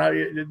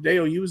concern.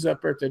 Dale, you was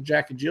up there at the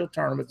Jack and Jill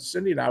tournament that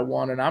Cindy and I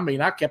won, and I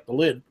mean, I kept the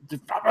lid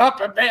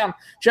up and down,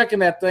 checking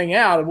that thing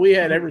out, and we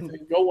had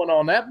everything going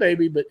on that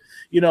baby. But,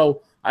 you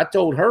know, I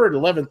told her at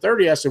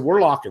 11:30, I said,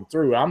 we're locking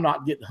through. I'm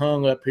not getting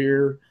hung up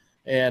here.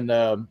 And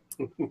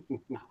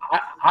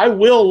I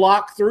will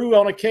lock through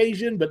on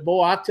occasion, but,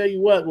 boy, I tell you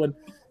what, when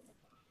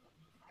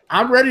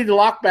I'm ready to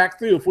lock back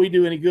through if we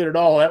do any good at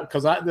all,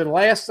 because the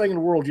last thing in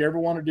the world you ever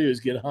want to do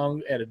is get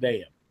hung at a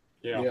dam.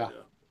 Yeah.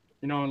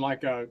 You know, and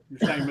like you're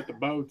saying with the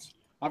boats,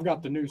 I've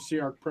got the new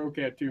Sea-Ark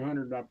ProCat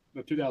 200,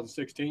 the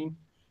 2016,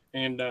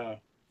 and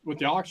with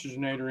the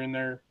oxygenator in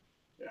there,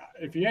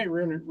 if you ain't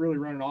really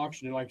running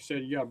oxygen, like you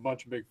said, you got a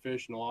bunch of big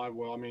fish in the live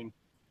well. I mean,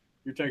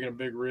 you're taking a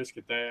big risk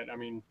at that. I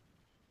mean,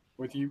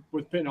 with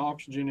putting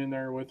oxygen in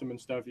there with them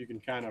and stuff, you can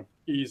kind of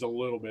ease a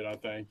little bit, I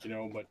think, you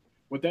know, but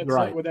with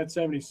that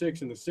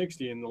 76 and the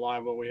 60 in the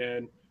live well we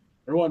had,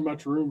 there wasn't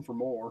much room for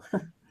more.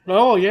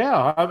 Oh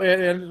yeah, I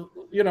mean, and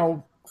you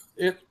know,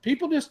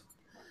 people just,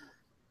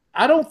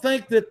 I don't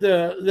think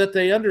that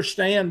they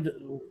understand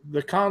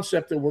the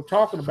concept that we're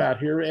talking about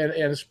here,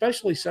 and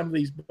especially some of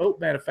these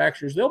boat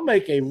manufacturers, they'll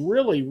make a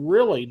really,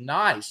 really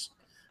nice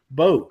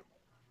boat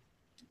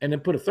and then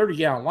put a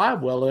 30-gallon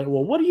live well in it.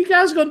 Well, what are you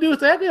guys going to do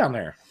with that down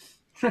there?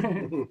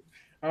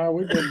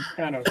 We've been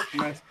kind of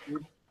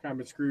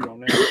screwed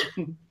on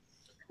that.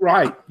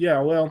 Right. Yeah.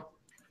 Well,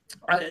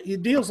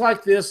 deals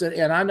like this,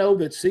 and I know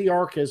that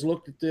Sea-Ark has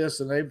looked at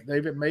this, and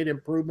they've made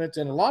improvements,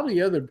 and a lot of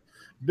the other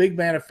big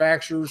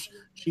manufacturers,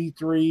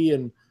 G3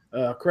 and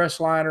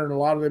Crestliner, and a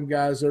lot of them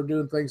guys, they're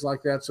doing things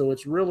like that. So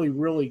it's really,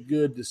 really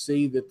good to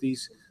see that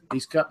these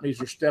companies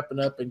are stepping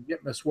up and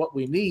getting us what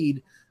we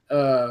need,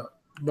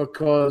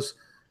 because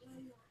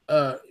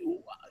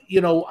you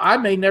know, I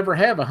may never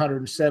have a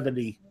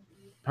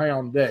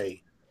 170-pound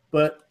day,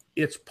 but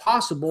it's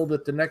possible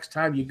that the next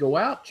time you go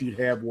out, you'd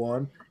have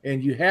one,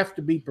 and you have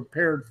to be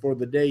prepared for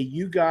the day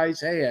you guys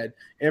had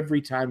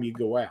every time you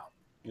go out.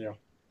 Yeah.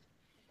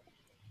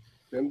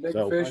 Them big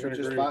fish are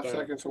just 5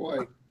 seconds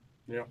away.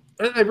 Yeah.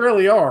 They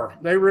really are.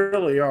 They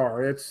really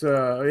are. It's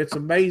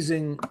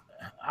amazing.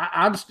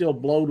 I'm still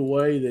blown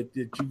away that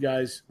you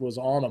guys was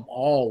on them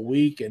all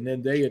week, and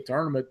then day of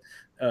tournament.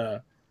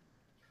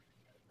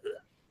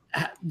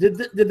 Did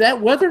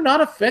that weather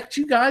not affect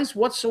you guys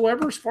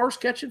whatsoever as far as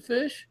catching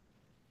fish?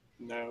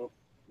 No.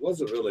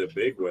 Wasn't really a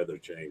big weather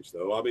change,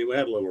 though. I mean, we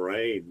had a little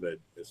rain, but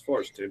as far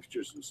as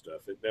temperatures and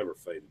stuff, it never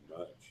faded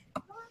much.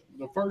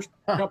 The first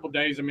couple of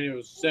days, I mean, it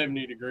was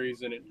 70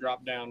 degrees, and it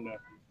dropped down to,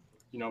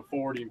 you know,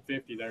 40 and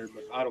 50 there,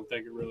 but I don't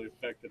think it really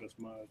affected us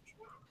much.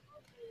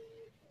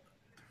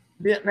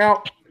 Yeah.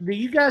 Now, do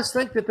you guys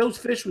think that those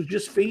fish was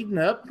just feeding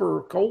up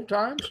for cold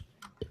times?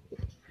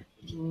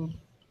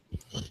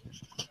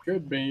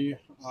 Could be.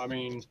 I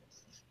mean,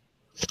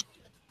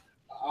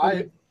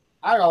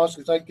 I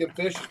honestly think the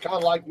fish is kind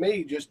of like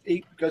me, just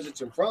eat because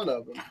it's in front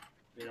of them.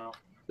 you know.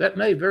 That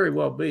may very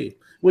well be.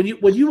 When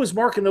you was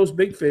marking those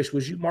big fish,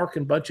 was you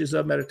marking bunches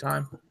of them at a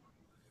time?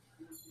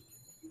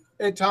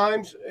 At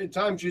times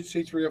you'd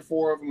see 3 or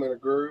 4 of them in a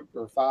group,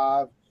 or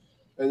 5,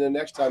 and then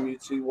next time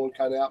you'd see one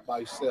kind of out by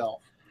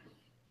himself.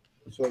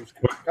 So it's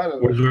kind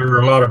of. Was there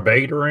a lot of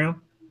bait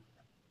around?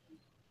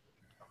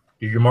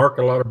 Did you mark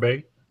a lot of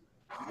bait?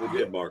 We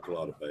did mark a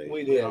lot of bait.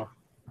 We did.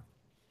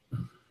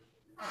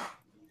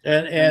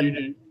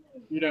 And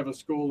you'd have a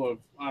school of,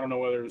 I don't know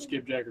whether it was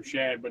skipjack or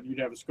shad, but you'd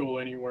have a school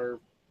anywhere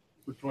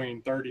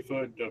between 30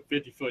 foot to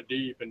 50 foot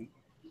deep, and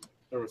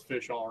there was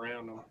fish all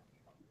around them.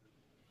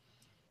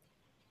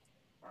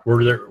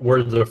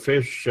 Were the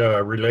fish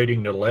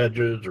relating to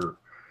ledges or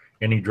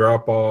any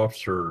drop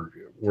offs, or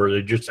were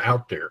they just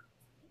out there?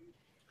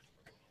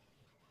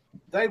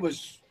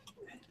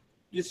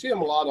 You see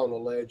them a lot on the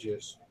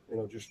ledges, you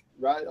know, just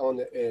right on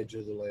the edge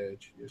of the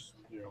ledge. Just,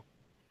 you know.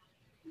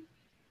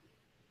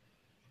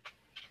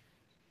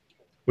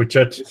 Which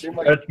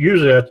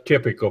usually that's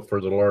typical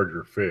for the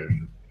larger fish,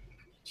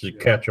 to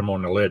catch them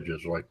on the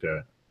ledges like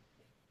that.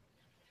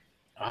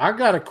 I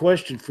got a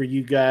question for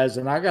you guys,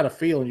 and I got a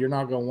feeling you're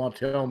not going to want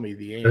to tell me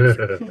the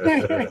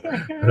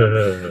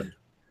answer.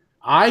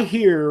 I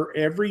hear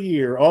every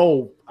year,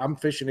 oh, I'm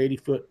fishing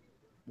 80-foot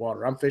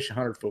water. I'm fishing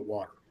 100-foot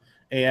water.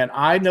 And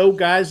I know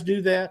guys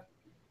do that,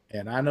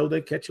 and I know they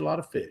catch a lot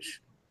of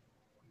fish.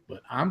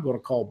 But I'm going to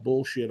call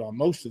bullshit on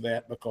most of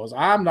that, because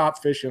I'm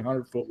not fishing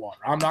 100-foot water.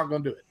 I'm not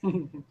going to do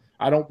it.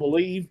 I don't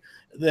believe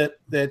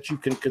that you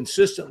can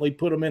consistently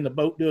put them in the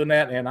boat doing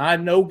that. And I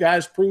know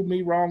guys prove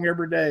me wrong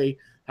every day.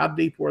 How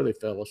deep were they,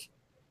 fellas?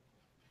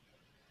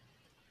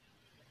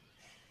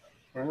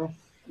 Well,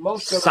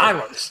 most of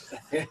silence.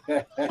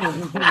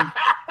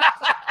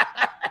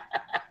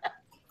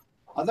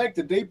 I think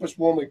the deepest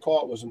one we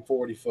caught was in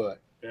 40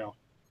 foot. Yeah.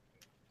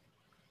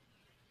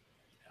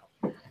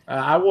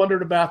 I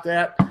wondered about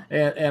that,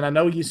 and I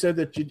know you said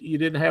that you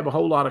didn't have a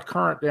whole lot of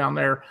current down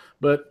there,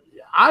 but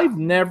I've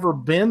never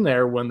been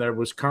there when there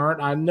was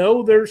current. I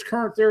know there's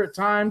current there at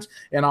times,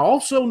 and I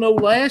also know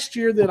last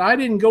year that I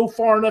didn't go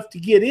far enough to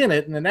get in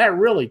it, and then that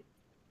really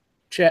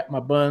chapped my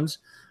buns.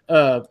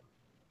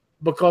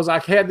 because I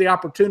had the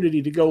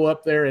opportunity to go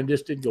up there and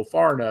just didn't go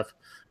far enough.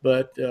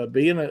 But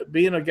being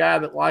a guy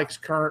that likes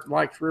current,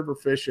 likes river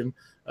fishing,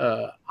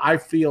 I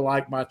feel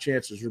like my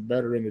chances are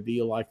better in a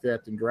deal like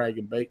that than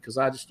dragging bait because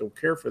I just don't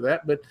care for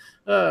that. But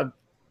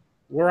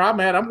where I'm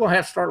at, I'm going to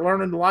have to start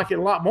learning to like it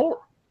a lot more.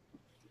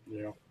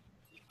 Yeah.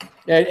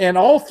 And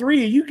all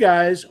three of you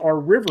guys are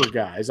river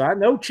guys. I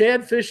know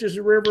Chad fishes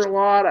the river a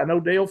lot. I know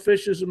Dale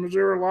fishes the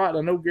Missouri a lot.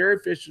 I know Gary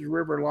fishes the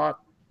river a lot.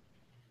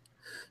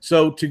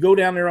 So to go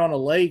down there on a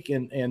lake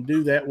and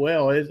do that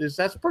well,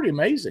 that's pretty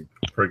amazing.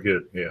 Pretty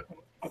good, yeah.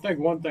 I think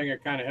one thing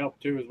that kind of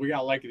helped too is we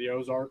got Lake of the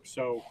Ozarks.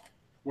 So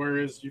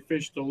whereas you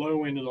fish the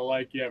low end of the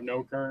lake, you have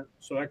no current.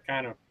 So that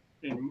kind of,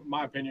 in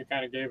my opinion,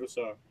 kind of gave us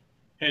a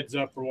heads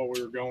up for what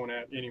we were going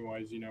at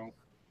anyways,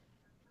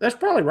 That's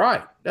probably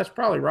right.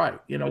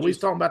 We was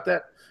talking about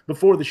that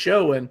before the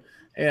show, and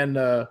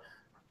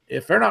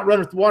if they're not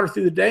running the water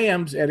through the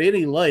dams at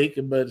any lake,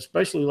 but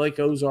especially Lake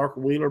Ozark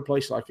or Wheeler, a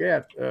place like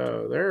that,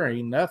 there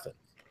ain't nothing.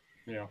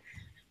 Yeah.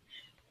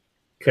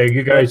 Okay,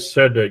 you guys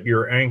said that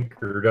you're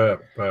anchored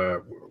up.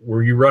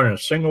 Were you running a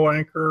single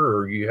anchor,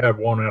 or you had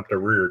one out the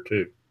rear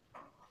too?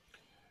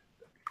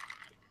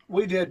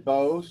 We did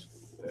both.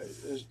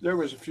 There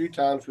was a few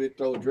times we'd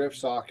throw a drift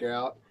sock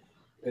out,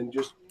 and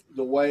just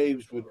the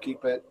waves would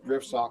keep that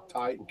drift sock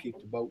tight and keep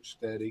the boat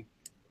steady.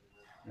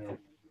 Yeah.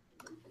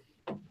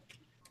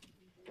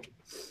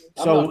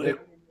 So, go ahead.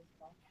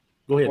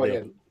 Go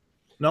ahead.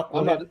 No,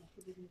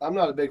 I'm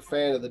not a big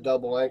fan of the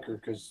double anchor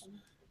because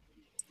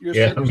you're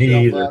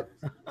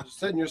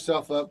setting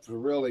yourself up for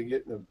really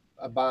getting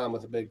a bind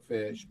with a big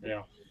fish.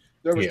 Yeah.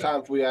 There was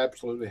times we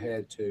absolutely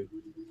had to.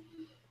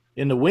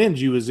 In the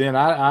winds you was in,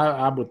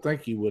 I would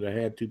think you would have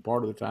had to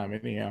part of the time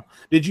anyhow.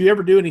 Did you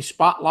ever do any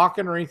spot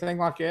locking or anything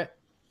like that?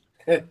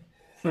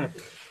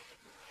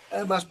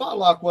 My spot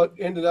lock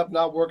ended up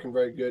not working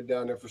very good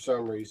down there for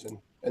some reason.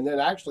 And then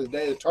actually the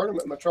day of the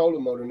tournament, my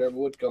trolling motor never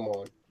would come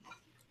on.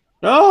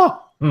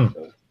 Oh,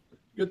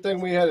 Good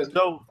thing we had an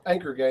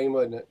anchor game,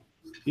 wasn't it?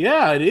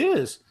 Yeah, it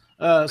is.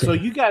 So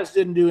you guys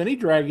didn't do any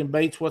dragging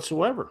baits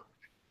whatsoever?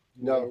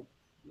 No.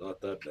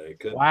 Not that day.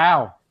 Couldn't.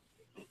 Wow.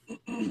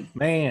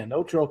 Man,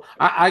 no troll.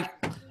 I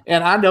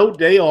know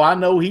Dale. I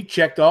know he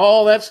checked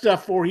all that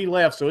stuff before he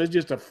left, so it's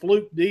just a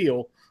fluke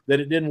deal that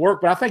it didn't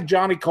work. But I think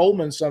Johnny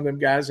Coleman, some of them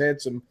guys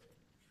had some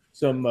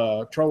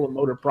trolling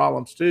motor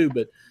problems too.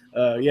 But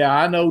yeah,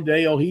 I know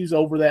Dale. He's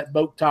over that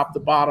boat top to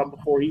bottom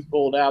before he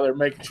pulled out there,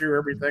 making sure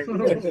everything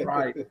was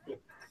right.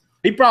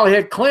 He probably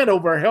had Clint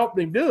over there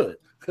helping him do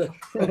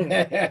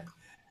it.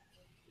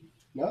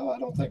 No, I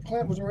don't think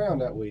Clint was around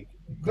that week.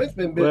 Clint's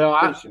been busy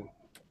fishing.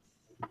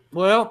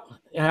 Well,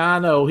 I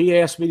know. He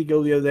asked me to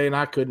go the other day, and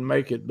I couldn't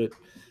make it, but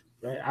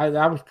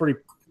I was pretty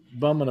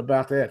bumming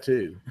about that,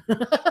 too.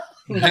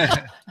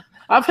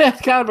 I've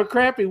had kind of a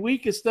crappy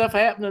week of stuff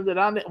happening that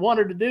I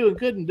wanted to do and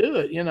couldn't do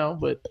it,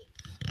 but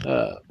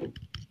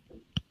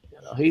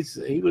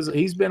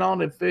he's been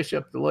on and fish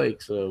up the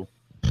lake, so.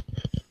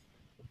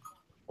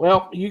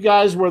 Well, you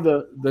guys were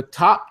the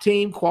top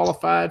team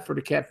qualified for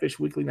the Catfish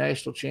Weekly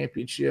National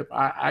Championship.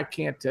 I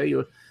can't tell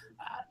you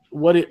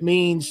what it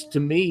means to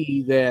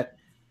me that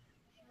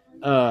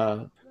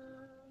the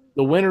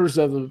winners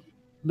of the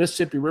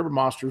Mississippi River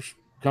Monsters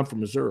come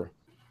from Missouri.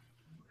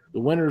 The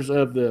winners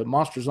of the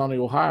Monsters on the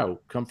Ohio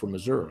come from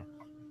Missouri.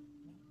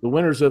 The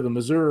winners of the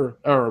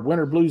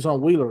Winter Blues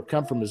on Wheeler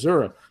come from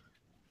Missouri.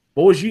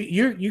 Boys,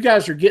 you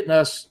guys are getting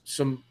us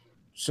some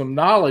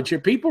knowledge here.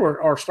 People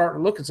are starting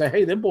to look and say,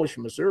 hey, them boys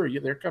from Missouri,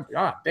 they're coming.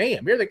 Ah,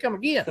 damn, here they come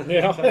again.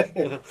 Yeah.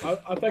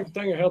 I think the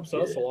thing that helps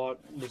us a lot,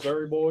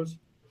 Missouri boys,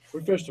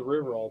 we fish the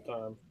river all the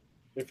time.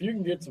 If you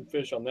can get some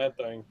fish on that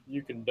thing,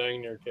 you can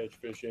dang near catch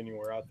fish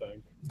anywhere, I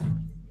think.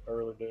 I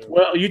really do.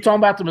 Well, you talking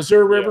about the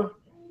Missouri River?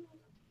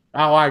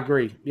 Yeah. Oh, I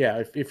agree.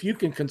 Yeah, if you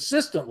can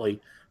consistently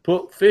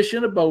put fish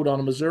in a boat on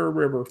the Missouri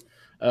River,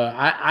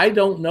 I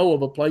don't know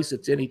of a place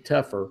that's any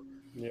tougher.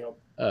 Yeah.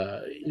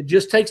 It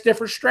just takes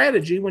different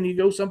strategy when you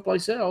go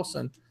someplace else,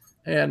 and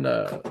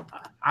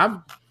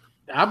I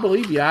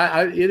believe you.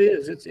 It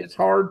is. It's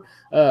hard.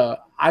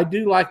 I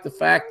do like the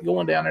fact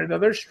going down there. Now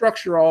there's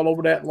structure all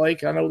over that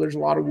lake. I know there's a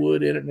lot of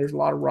wood in it, and there's a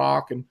lot of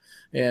rock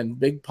and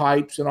big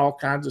pipes and all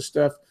kinds of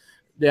stuff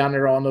down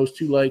there on those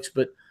two lakes.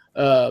 But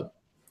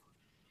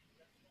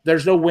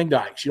there's no wing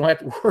dikes. You don't have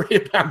to worry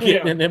about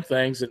getting in them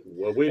things.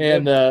 Well, we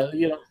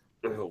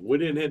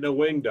didn't hit no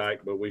wing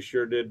dike, but we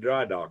sure did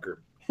dry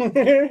docker.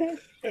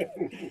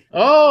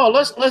 Oh,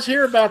 let's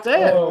hear about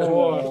that.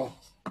 Oh,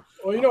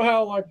 well, you know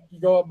how like you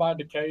go up by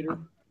Decatur,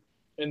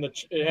 and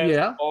it has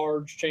a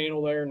large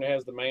channel there, and it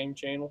has the main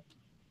channel.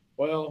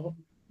 Well,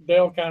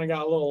 Dale kind of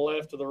got a little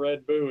left of the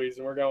red buoys,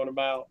 and we're going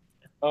about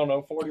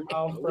 40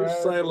 miles per We're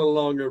hour. sailing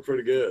along there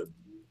pretty good,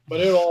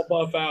 but it'll all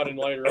buff out in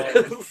later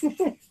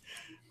on.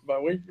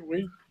 But we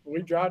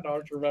dry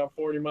docked for about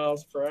 40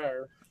 miles per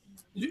hour.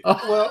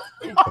 Well,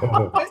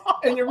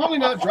 and you're really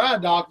not dry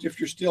docked if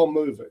you're still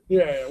moving.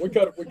 Yeah, we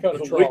cut a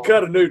trawl. We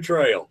cut a new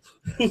trail.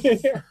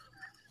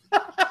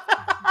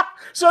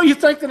 So you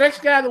think the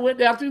next guy that went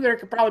down through there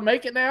could probably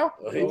make it now?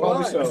 He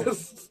Probably might. so.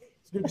 It's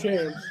a good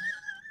chance.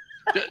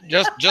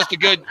 Just a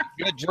good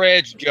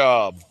dredge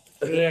job.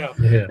 Yeah.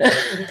 Yeah.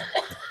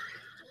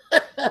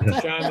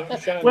 Shine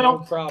the Well-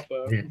 old crop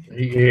up.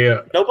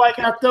 Yeah. Nobody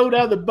got thrown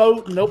out of the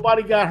boat, and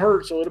nobody got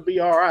hurt, so it'll be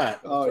all right.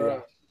 Oh That's yeah.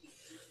 right.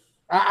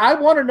 I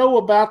want to know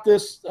about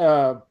this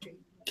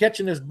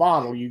catching this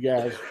bottle, you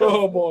guys.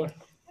 Oh boy.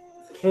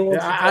 Who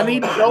wants to I tell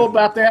need me? to know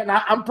about that, and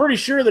I'm pretty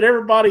sure that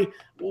everybody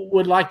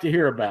would like to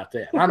hear about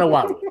that. I know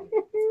I would.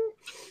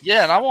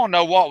 Yeah, and I want to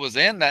know what was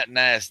in that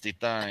nasty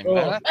thing, Oh.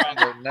 man. That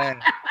thing was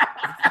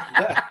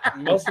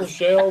nasty. Mussel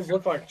shells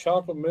look like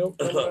chocolate milk.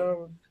 coming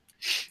out.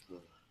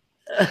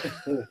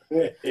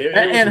 It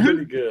And was who-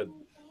 pretty good.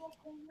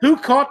 Who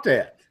caught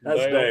that? That's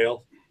Dale.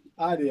 Dale.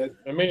 I did.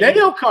 I mean,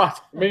 Dale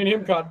caught it. me and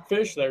him caught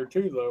fish there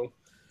too, though.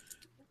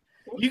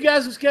 You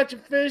guys was catching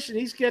fish, and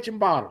he's catching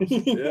bottles.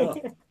 Yeah.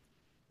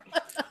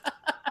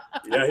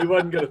 Yeah, he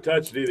wasn't going to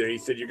touch it either. He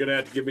said, "You're going to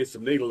have to give me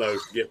some needle nose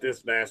to get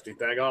this nasty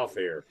thing off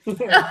here."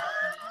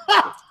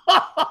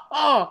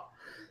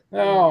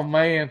 Oh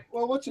man!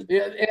 Well, what's a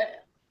Yeah, yeah.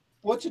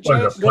 what's the What,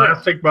 chance? a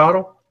plastic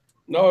bottle?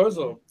 No, it was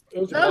a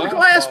That was a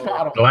glass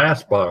bottle.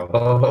 Glass bottle.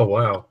 Oh,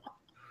 wow.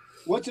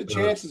 What's the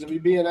chances of you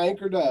being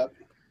anchored up,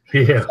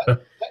 Yeah.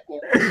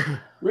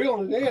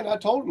 reeling it in? I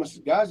told him, I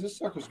said, guys, this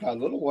sucker's got a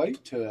little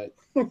weight to it,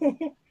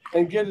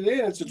 and get it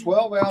in. It's a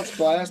 12-ounce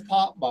glass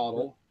pop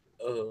bottle,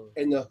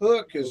 and the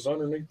hook It was is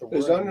underneath the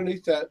is ring.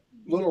 underneath that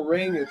little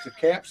ring that the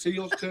cap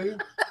seals to.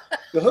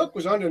 The hook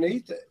was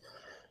underneath it.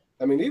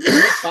 I mean, he was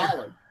real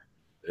solid.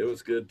 It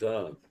was good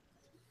time.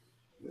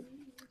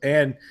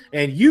 And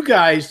you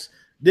guys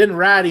didn't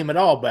write him at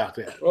all about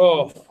that.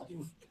 Oh,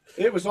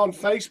 It was on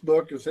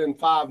Facebook within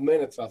 5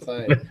 minutes, I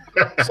think.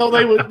 So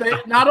they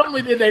not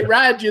only did they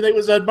ride you, they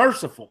was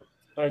unmerciful.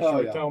 thanks Oh,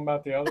 for yeah. telling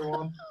about the other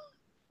one.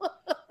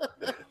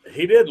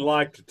 He didn't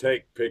like to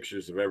take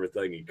pictures of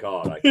everything he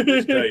caught. I can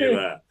just tell you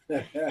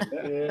that.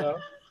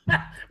 Yeah.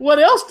 What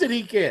else did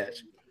he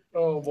catch?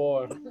 Oh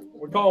boy,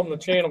 we call him the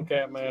Channel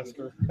Cat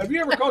Master. Have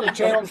you ever caught a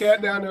channel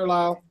cat down there,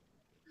 Lyle?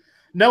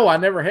 No, I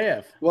never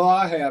have. Well,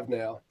 I have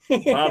now.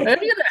 About,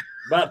 Have you?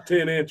 about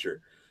 10 incher.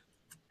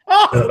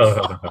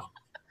 Oh,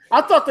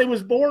 I thought they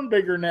was born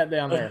bigger than that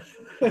down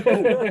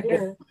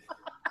there.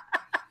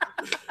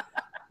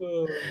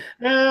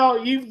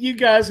 Well, you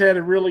guys had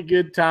a really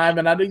good time,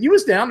 and I know you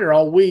was down there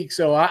all week,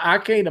 so I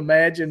can't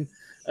imagine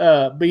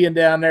being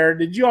down there.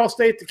 Did you all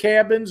stay at the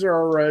cabins,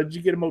 or did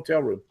you get a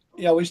motel room?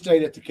 Yeah, we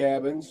stayed at the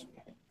cabins.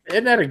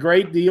 Isn't that a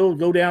great deal?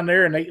 Go down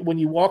there, and when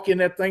you walk in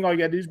that thing, all you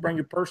got to do is bring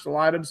your personal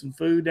items and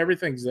food.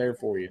 Everything's there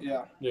for you.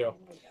 Yeah. Yeah.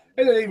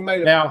 And it even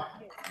made Now,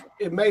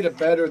 it made it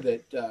better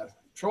that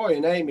Troy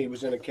and Amy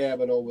was in a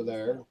cabin over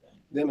there,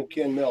 them and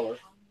Ken Miller.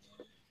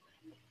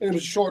 And it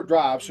was a short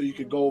drive, so you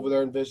could go over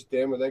there and visit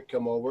them, or they'd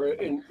come over.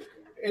 And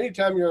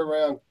anytime you're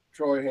around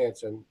Troy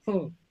Hansen,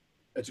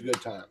 it's a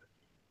good time.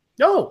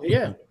 oh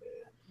yeah,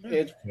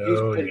 He's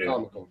Oh, pretty yeah.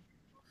 comical.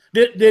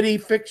 did he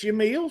fix you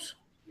meals?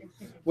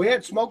 We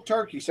had smoked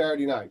turkey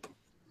Saturday night,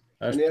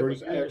 That's and it pretty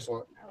was good.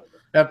 excellent.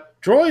 Now,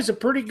 Troy's a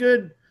pretty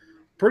good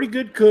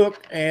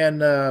cook,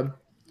 and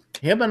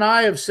him and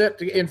I have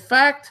in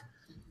fact,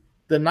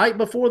 the night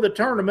before the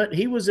tournament,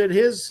 he was at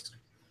his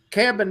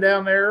cabin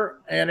down there,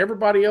 and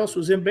everybody else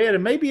was in bed.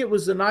 And maybe it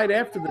was the night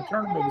after the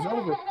tournament was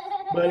over,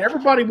 but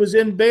everybody was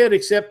in bed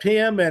except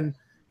him, and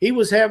he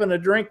was having a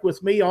drink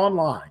with me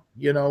online.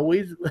 You know,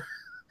 we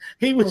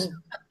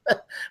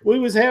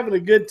was having a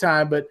good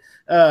time, but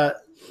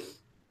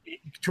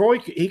Troy,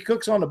 he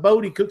cooks on the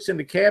boat, he cooks in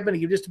the cabin,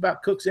 he just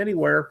about cooks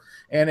anywhere.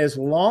 And as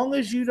long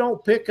as you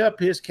don't pick up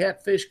his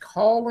catfish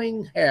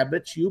calling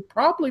habits, you'll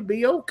probably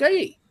be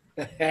okay.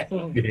 Yeah.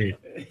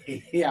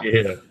 Yeah.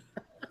 Yeah.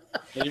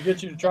 Did he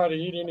get you to try to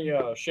eat any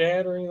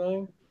shad or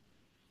anything?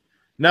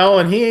 No,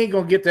 and he ain't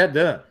gonna get that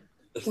done.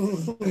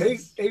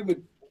 He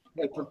would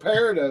had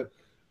prepared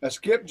a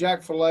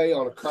skipjack fillet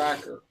on a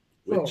cracker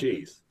With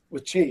cheese.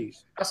 with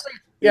cheese. I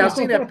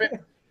seen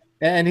that.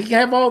 And he can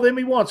have all them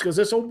he wants, because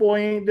this old boy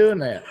ain't doing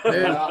that.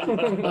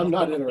 And I'm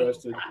not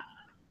interested.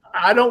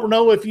 I don't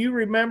know if you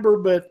remember,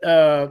 but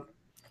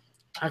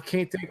I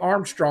can't think.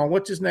 Armstrong,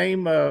 what's his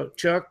name?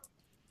 Chuck,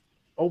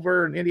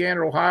 over in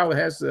Indiana, Ohio, that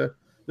has the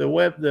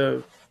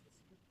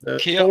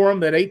Kip. forum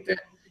that ate that.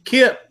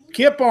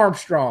 Kip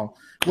Armstrong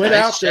went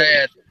out there.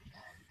 Shad.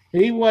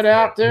 He went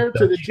out there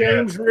to the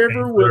James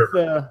River with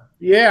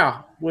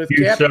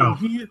Hugh Captain Shaw.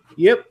 Hugh.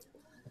 Yep.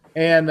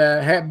 And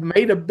had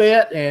made a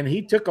bet, and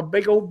he took a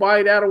big old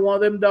bite out of one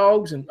of them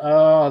dogs, and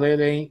that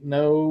ain't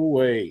no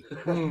way.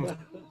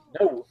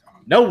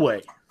 No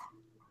way.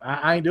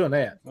 I ain't doing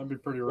that. That'd be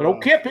pretty But rough.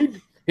 old Kip,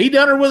 he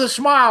done her with a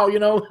smile, you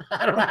know.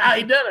 I don't know how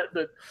he done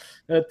it,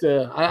 but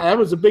that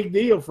was a big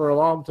deal for a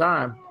long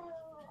time.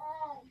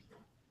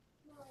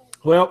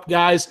 Well,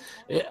 guys,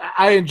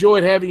 I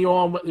enjoyed having you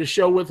on the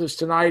show with us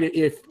tonight.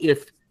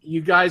 If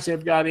you guys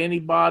have got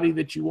anybody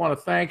that you want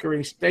to thank or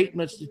any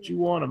statements that you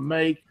want to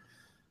make,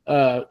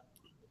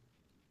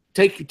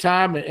 take your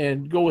time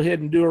and go ahead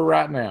and do it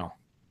right now.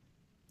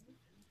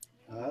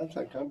 I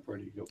think I'm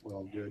pretty good.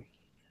 Well, good.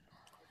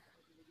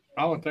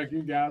 I want to thank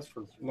you guys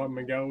for letting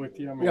me go with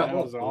you. I mean, Yeah. that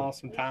was an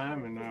awesome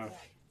time, and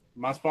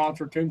my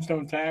sponsor,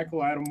 Tombstone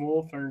Tackle, Adam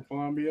Wolf, there in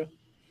Columbia,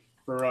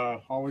 for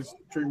always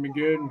treating me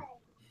good and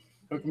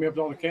hooking me up with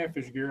all the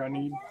catfish gear I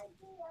need.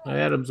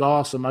 Adam's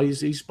awesome.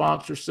 He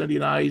sponsors Cindy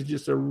and I. He's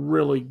just a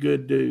really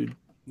good dude.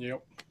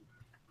 Yep.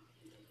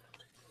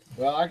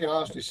 Well, I can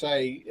honestly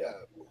say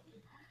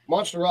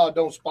Monster Rod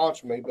don't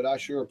sponsor me, but I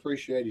sure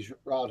appreciate his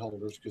rod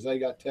holders because they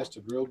got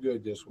tested real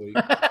good this week.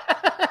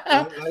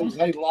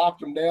 they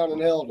locked them down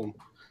and held them.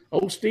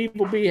 Old Steve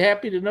will be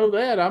happy to know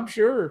that, I'm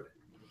sure.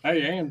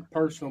 Hey, and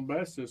personal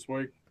best this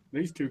week.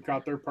 These two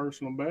caught their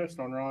personal best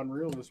on rod and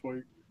reel this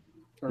week.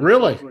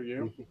 Really?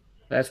 Yeah.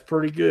 That's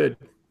pretty good.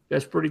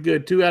 That's pretty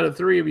good. 2 out of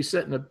 3 of you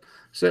setting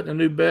a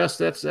new best.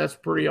 That's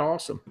pretty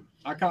awesome.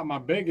 I caught my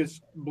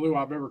biggest blue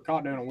I've ever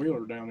caught down a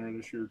Wheeler down there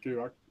this year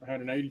too. I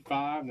had an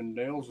 85, and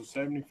Dale's was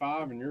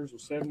 75, and yours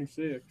was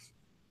 76.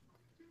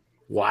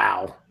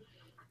 Wow.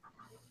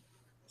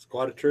 It's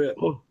quite a trip.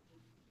 Well,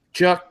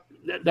 Chuck,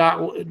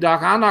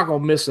 Doc, I'm not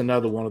gonna miss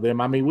another one of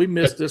them. I mean, we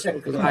missed this one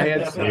because I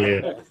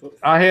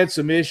had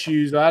some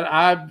issues.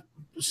 I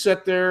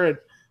sat there and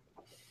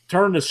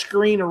turned the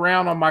screen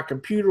around on my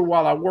computer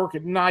while I work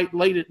at night,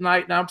 late at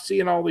night, and I'm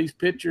seeing all these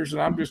pictures,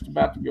 and I'm just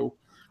about to go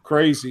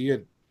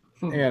crazy.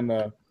 And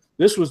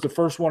this was the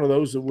first one of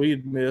those that we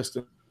had missed,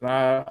 and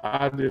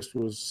I just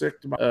was sick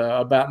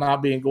about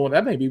not being going.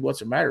 That may be what's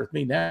the matter with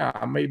me now.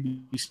 I may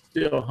be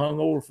still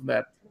hungover from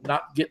that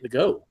not getting to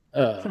go.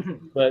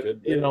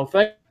 But you know,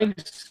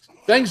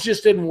 things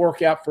just didn't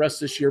work out for us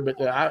this year.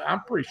 But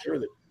I'm pretty sure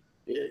that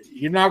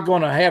you're not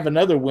going to have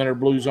another winter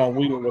blues on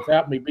Wheeler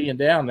without me being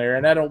down there.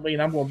 And I don't mean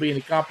I'm going to be in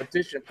any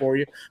competition for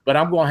you, but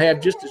I'm going to have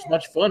just as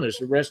much fun as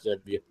the rest of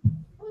you.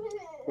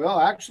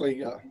 Well,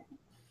 actually,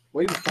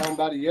 we was talking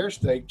about it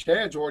yesterday.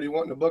 Chad's already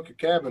wanting to book a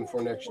cabin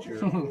for next year.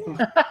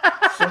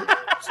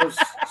 so as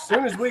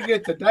soon as we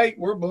get the date,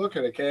 we're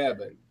booking a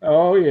cabin.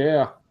 Oh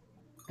yeah,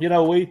 you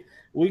know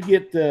we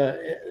get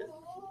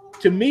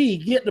to me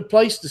getting a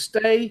place to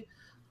stay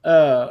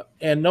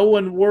and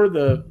knowing where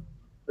the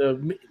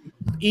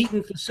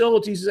eating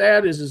facilities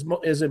at is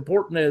as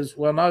important as,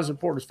 well, not as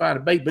important as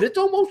finding bait, but it's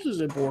almost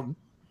as important.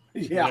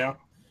 Yeah.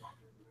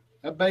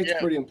 That bait's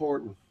pretty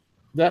important.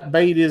 That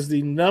bait is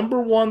the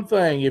number one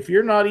thing. If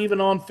you're not even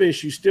on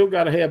fish, you still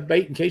got to have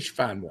bait in case you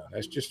find one.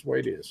 That's just the way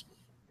it is.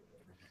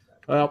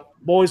 Well,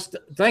 boys,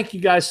 thank you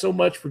guys so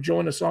much for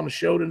joining us on the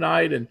show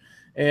tonight.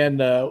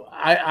 And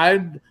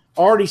I've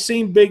already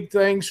seen big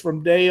things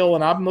from Dale,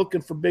 and I'm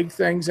looking for big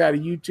things out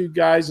of you two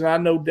guys. And I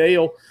know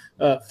Dale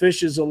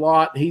fishes a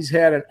lot. He's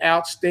had an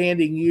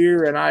outstanding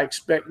year, and I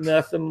expect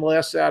nothing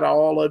less out of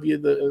all of you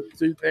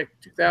through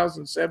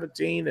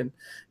 2017.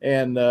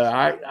 And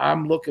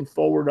I'm looking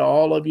forward to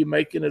all of you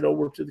making it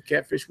over to the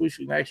Catfish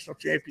Wishing National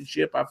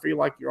Championship. I feel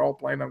like you're all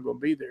planning on going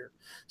to be there.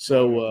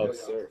 So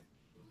Yes, sir.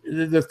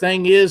 The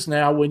thing is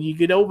now, when you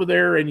get over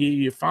there and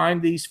you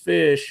find these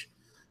fish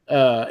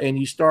and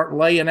you start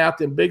laying out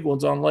them big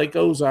ones on Lake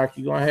Ozark,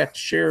 you're going to have to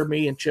share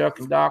me and Chuck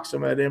and Doc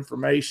some of that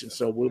information,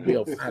 so we'll be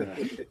able to find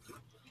it.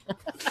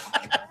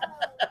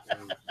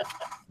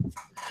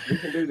 We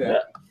can do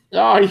that.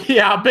 Oh,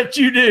 yeah, I bet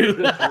you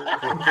do.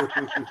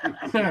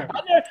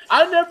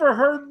 I never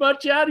heard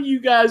much out of you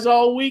guys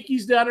all week.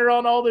 He's down there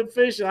on all them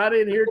fish, and I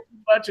didn't hear too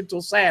much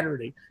until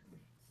Saturday.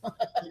 You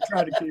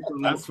try to keep her.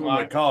 That's when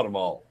they caught them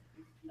all.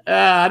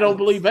 I don't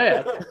believe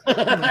that.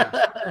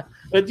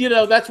 But, you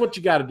know, that's what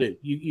you got to do.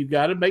 You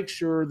got to make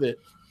sure that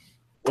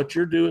what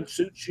you're doing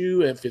suits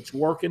you, if it's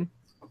working.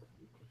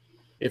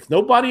 If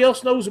nobody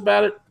else knows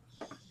about it,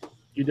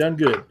 you done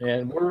good.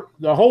 And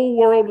the whole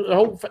world, the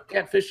whole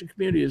catfishing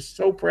community is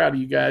so proud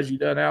of you guys. You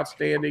done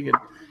outstanding,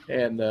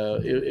 and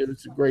it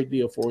was a great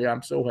deal for you.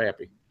 I'm so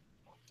happy.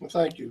 Well,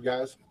 thank you,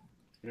 guys.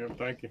 Yeah,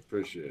 thank you.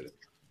 Appreciate it.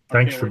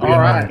 Thanks for All being on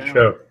right. the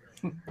show.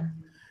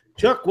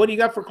 Chuck, what do you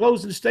got for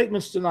closing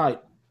statements tonight?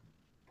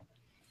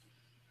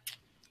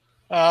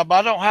 But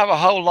I don't have a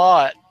whole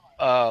lot.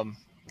 I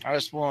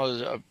just want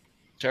to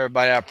tell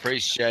everybody I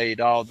appreciate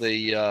all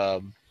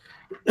the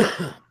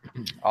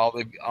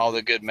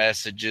good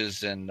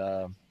messages and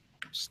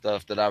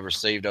stuff that I've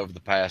received over the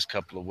past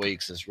couple of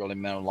weeks. It's really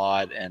meant a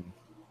lot, and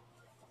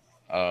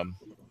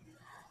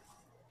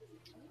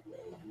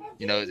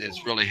you know,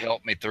 it's really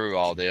helped me through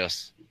all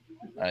this.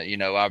 You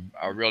know,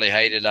 I really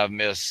hated I've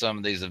missed some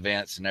of these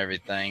events and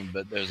everything,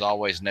 but there's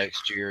always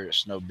next year.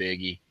 It's no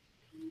biggie.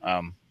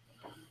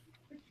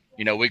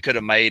 You know, we could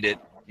have made it,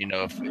 you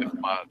know,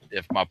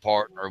 if my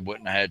partner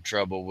wouldn't have had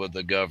trouble with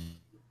the government,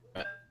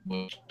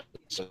 which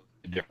is a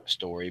different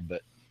story,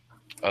 but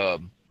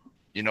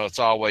you know, it's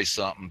always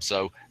something.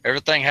 So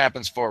everything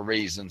happens for a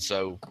reason.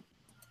 So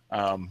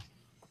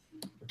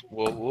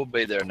we'll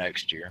be there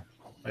next year.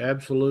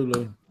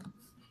 Absolutely.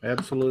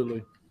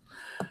 Absolutely.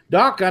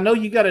 Doc, I know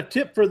you got a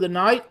tip for the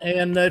night,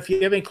 and if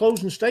you have any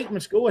closing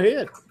statements, go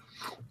ahead.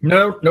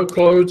 No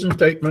closing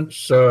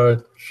statements.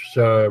 It's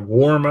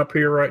warm up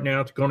here right now.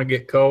 It's going to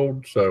get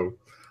cold, so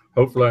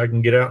hopefully I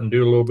can get out and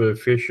do a little bit of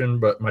fishing.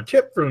 But my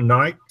tip for the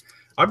night,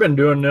 I've been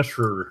doing this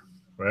for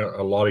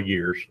a lot of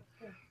years,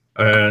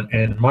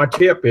 and my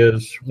tip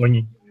is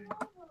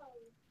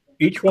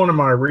each one of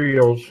my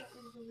reels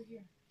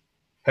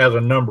has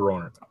a number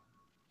on it.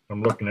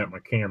 I'm looking at my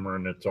camera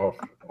and it's off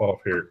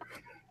here.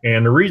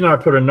 And the reason I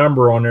put a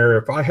number on there,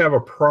 if I have a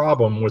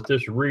problem with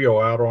this reel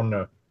out on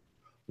the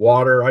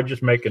water, I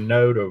just make a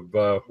note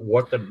of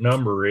what the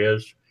number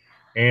is.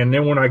 And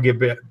then when I get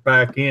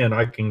back in,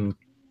 I can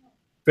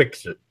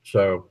fix it.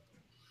 So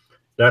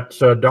that's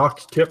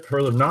Doc's tip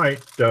for the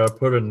night.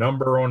 Put a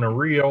number on a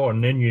reel,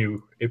 and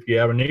then if you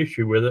have an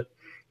issue with it,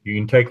 you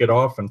can take it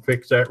off and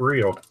fix that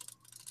reel.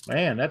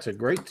 Man, that's a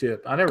great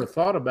tip. I never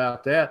thought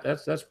about that.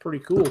 That's pretty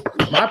cool.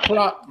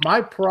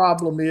 My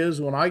problem is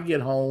when I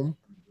get home,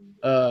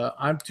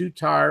 I'm too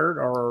tired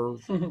or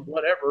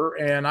whatever,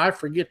 and I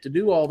forget to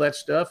do all that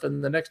stuff.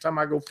 And the next time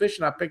I go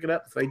fishing, I pick it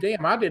up and say,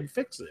 "Damn, I didn't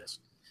fix this."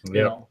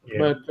 You know.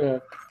 Yeah.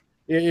 But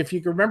if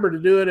you can remember to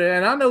do it,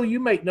 and I know you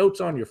make notes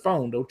on your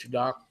phone, don't you,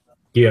 Doc?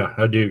 Yeah,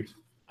 I do.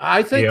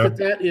 I think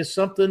that is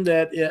something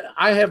that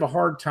I have a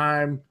hard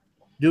time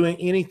doing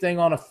anything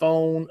on a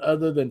phone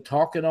other than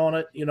talking on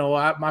it. You know,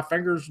 my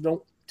fingers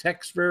don't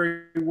text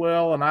very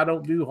well, and I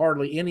don't do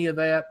hardly any of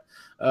that.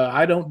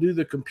 I don't do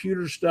the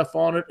computer stuff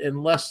on it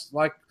unless,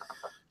 like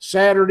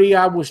Saturday,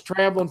 I was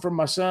traveling from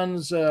my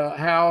son's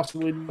house.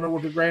 We went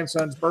over to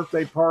grandson's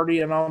birthday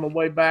party, and on the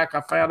way back,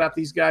 I found out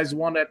these guys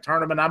won that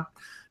tournament. I'm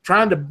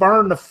trying to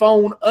burn the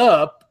phone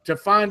up to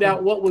find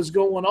out what was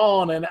going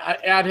on, and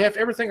I'd have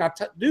everything I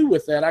do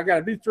with that. I got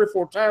to do 3 or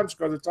 4 times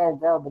because it's all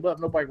garbled up.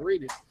 Nobody can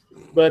read it.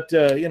 But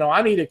you know,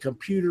 I need a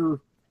computer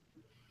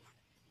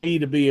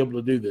to be able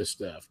to do this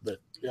stuff. But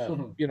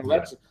you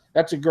know,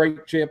 that's a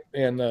great tip,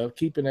 and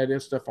keeping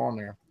that stuff on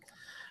there.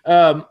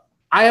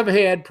 I have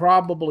had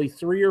probably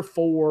 3 or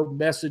 4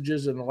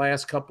 messages in the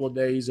last couple of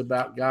days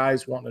about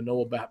guys wanting to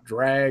know about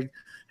drag,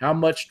 how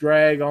much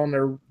drag on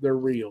their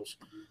reels.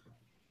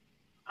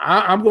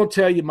 I'm going to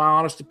tell you my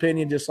honest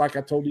opinion, just like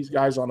I told these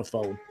guys on the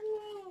phone.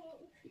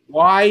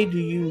 Why do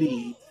you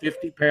need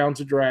 50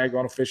 pounds of drag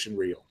on a fishing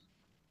reel?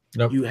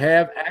 Nope. You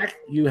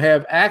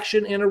have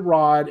action in a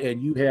rod,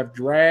 and you have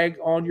drag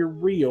on your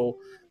reel,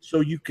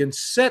 so you can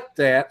set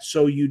that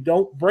so you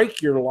don't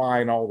break your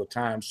line all the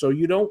time, so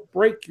you don't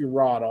break your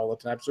rod all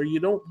the time, so you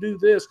don't do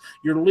this.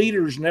 Your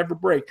leaders never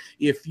break.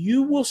 If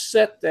you will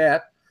set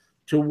that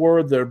to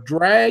where the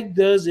drag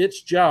does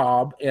its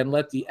job and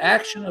let the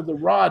action of the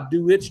rod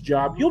do its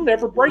job, you'll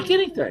never break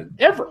anything,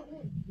 ever.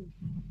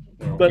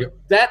 But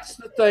that's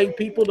the thing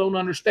people don't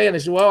understand. They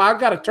say, well, I've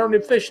got to turn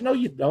him fish. No,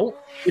 you don't.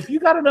 If you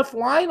got enough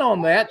line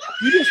on that,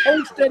 you just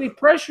hold steady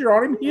pressure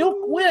on him.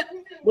 He'll quit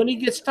when he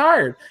gets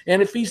tired.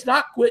 And if he's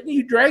not quitting,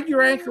 you drag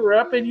your anchor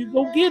up and you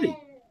go get him.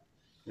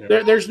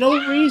 Yeah. There's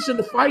no reason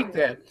to fight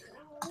that.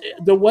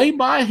 The way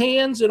my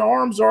hands and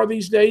arms are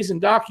these days,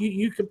 and Doc,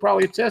 you could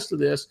probably attest to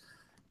this,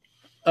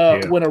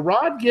 when a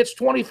rod gets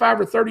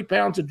 25 or 30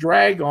 pounds of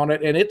drag on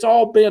it and it's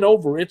all bent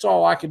over, it's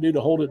all I can do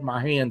to hold it in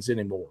my hands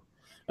anymore.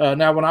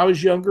 Now, when I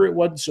was younger, it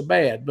wasn't so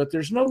bad, but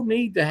there's no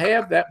need to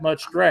have that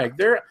much drag.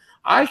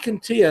 I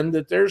contend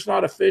that there's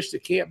not a fish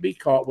that can't be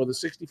caught with a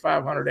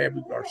 6,500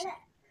 Abu Garcia.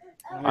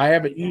 I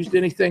haven't used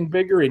anything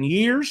bigger in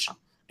years,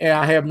 and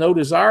I have no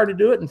desire to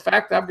do it. In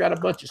fact, I've got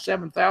a bunch of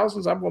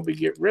 7,000s I'm going to be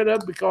getting rid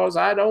of because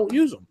I don't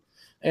use them.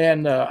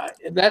 And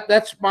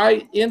that's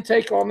my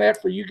intake on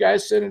that for you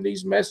guys sending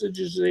these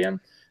messages in.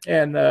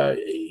 And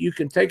you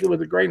can take it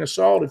with a grain of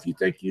salt. If you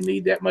think you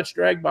need that much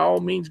drag, by all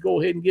means,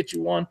 go ahead and get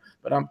you one.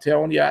 But I'm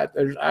telling you,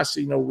 I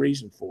see no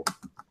reason for it.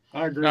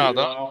 I agree.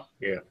 The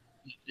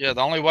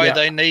only way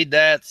they need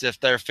that's if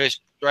they're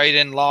fishing straight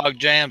in log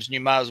jams, and you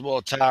might as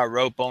well tie a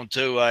rope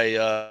onto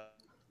a.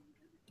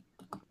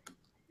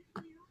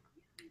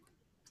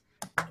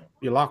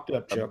 You're locked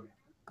up, Chuck.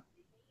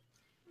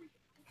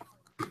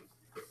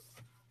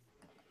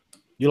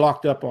 You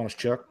locked up on us,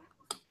 Chuck.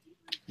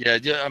 Yeah,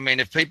 I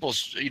mean, if people,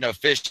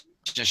 fishing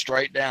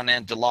straight down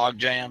into log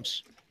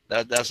jams,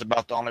 that's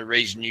about the only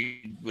reason you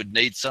would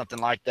need something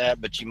like that.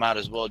 But you might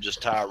as well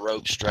just tie a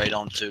rope straight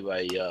onto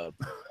a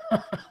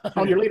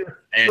on your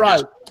leader, and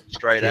right? Just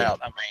straight out.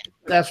 I mean,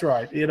 that's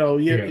right.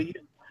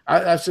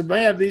 I said,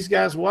 man, these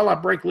guys. Well, I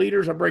break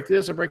leaders, I break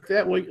this, I break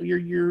that. Well,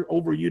 you're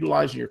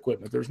overutilizing your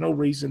equipment. There's no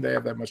reason to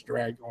have that much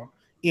drag on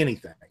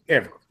anything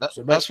ever.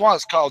 That's why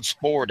it's called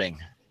sporting.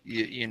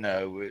 You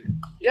know.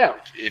 Yeah.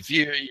 If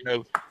you're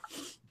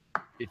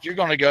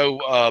going to go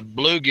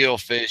bluegill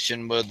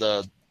fishing with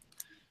a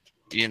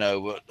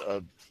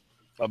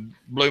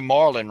blue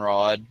marlin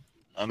rod,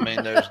 I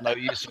mean, there's no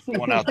use of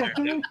going out there.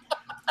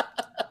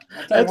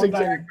 That's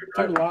exactly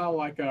right. Lyle,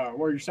 like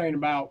what you're saying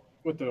about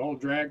with the whole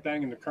drag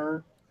thing and the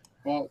current.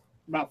 Well,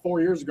 about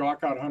 4 years ago, I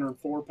caught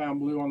 104-pound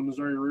blue on the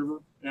Missouri River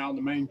out in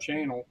the main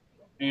channel,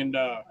 and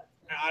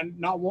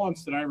not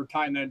once did I ever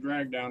tighten that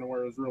drag down to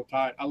where it was real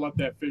tight. I let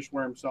that fish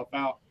wear himself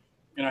out.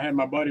 And I had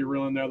my buddy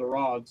reeling the other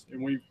rods,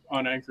 and we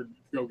unanchored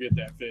to go get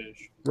that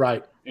fish.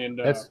 Right.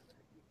 And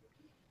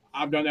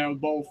I've done that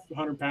with both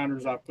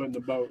 100-pounders I've put in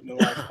the boat in the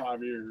last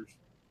 5 years.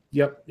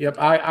 Yep.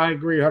 I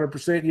agree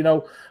 100%. You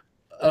know,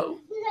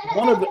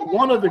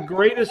 one of the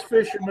greatest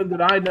fishermen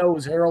that I know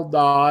is Harold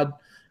Dodd.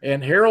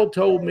 And Harold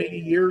told me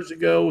years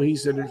ago, he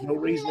said there's no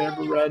reason to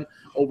ever run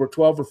over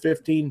 12 or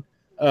 15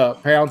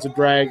 pounds of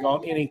drag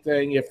on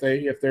anything. If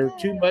they're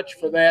too much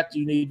for that,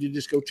 you need to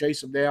just go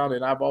chase them down.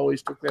 And I've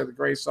always took that with a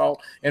grain of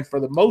salt. And for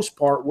the most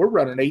part, we're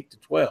running 8 to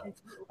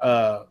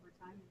 12,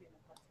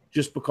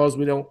 just because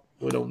we don't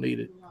need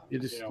it. You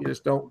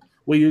just don't.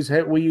 We use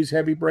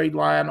heavy braid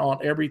line on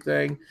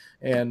everything,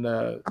 and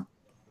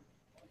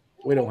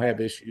we don't have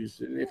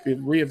issues. If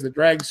the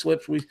drag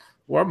slips,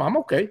 I'm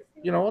okay.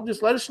 I'll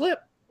just let it slip.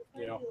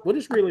 Yeah. We'll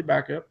just really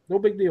back up. No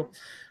big deal.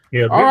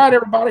 Yeah. All right,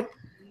 everybody.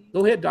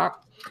 Go ahead,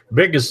 Doc.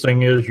 Biggest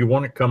thing is you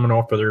want it coming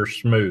off of there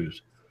smooth.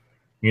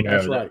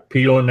 That's right.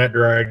 Peeling that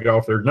drag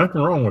off. There's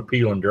nothing wrong with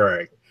peeling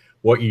drag.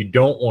 What you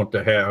don't want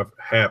to have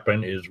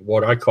happen is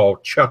what I call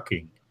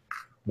chucking,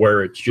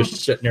 where it's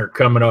just sitting there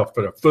coming off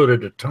at a foot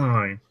at a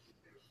time.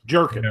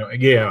 Jerking.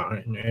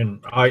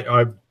 And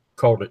I've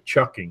called it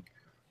chucking.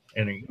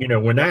 And,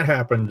 when that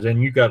happens,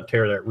 then you got to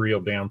tear that reel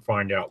down,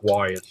 find out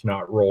why it's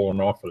not rolling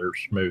off of there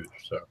smooth.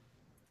 So.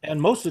 And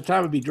most of the time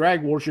it'd be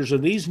drag washers.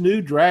 And these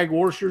new drag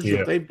washers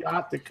that they've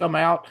got to come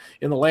out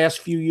in the last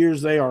few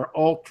years, they are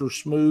ultra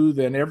smooth,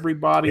 and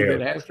everybody that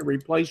has to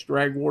replace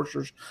drag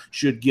washers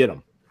should get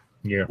them.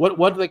 Yeah.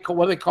 What do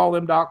they call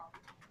them, Doc?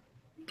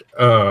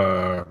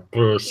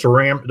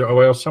 Ceramic.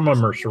 Well, some of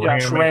them are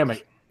ceramic. Yeah,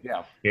 ceramic.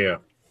 Yeah. Yeah.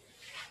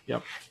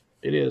 Yep,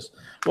 it is.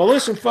 Well,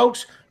 listen,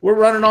 folks, we're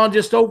running on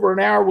just over an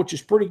hour, which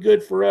is pretty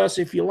good for us.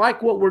 If you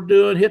like what we're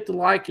doing, hit the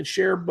like and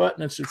share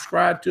button and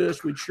subscribe to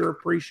us. We'd sure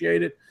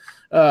appreciate it.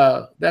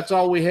 That's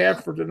all we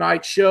have for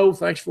tonight's show.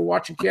 Thanks for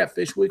watching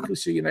Catfish Weekly.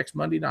 See you next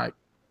Monday night.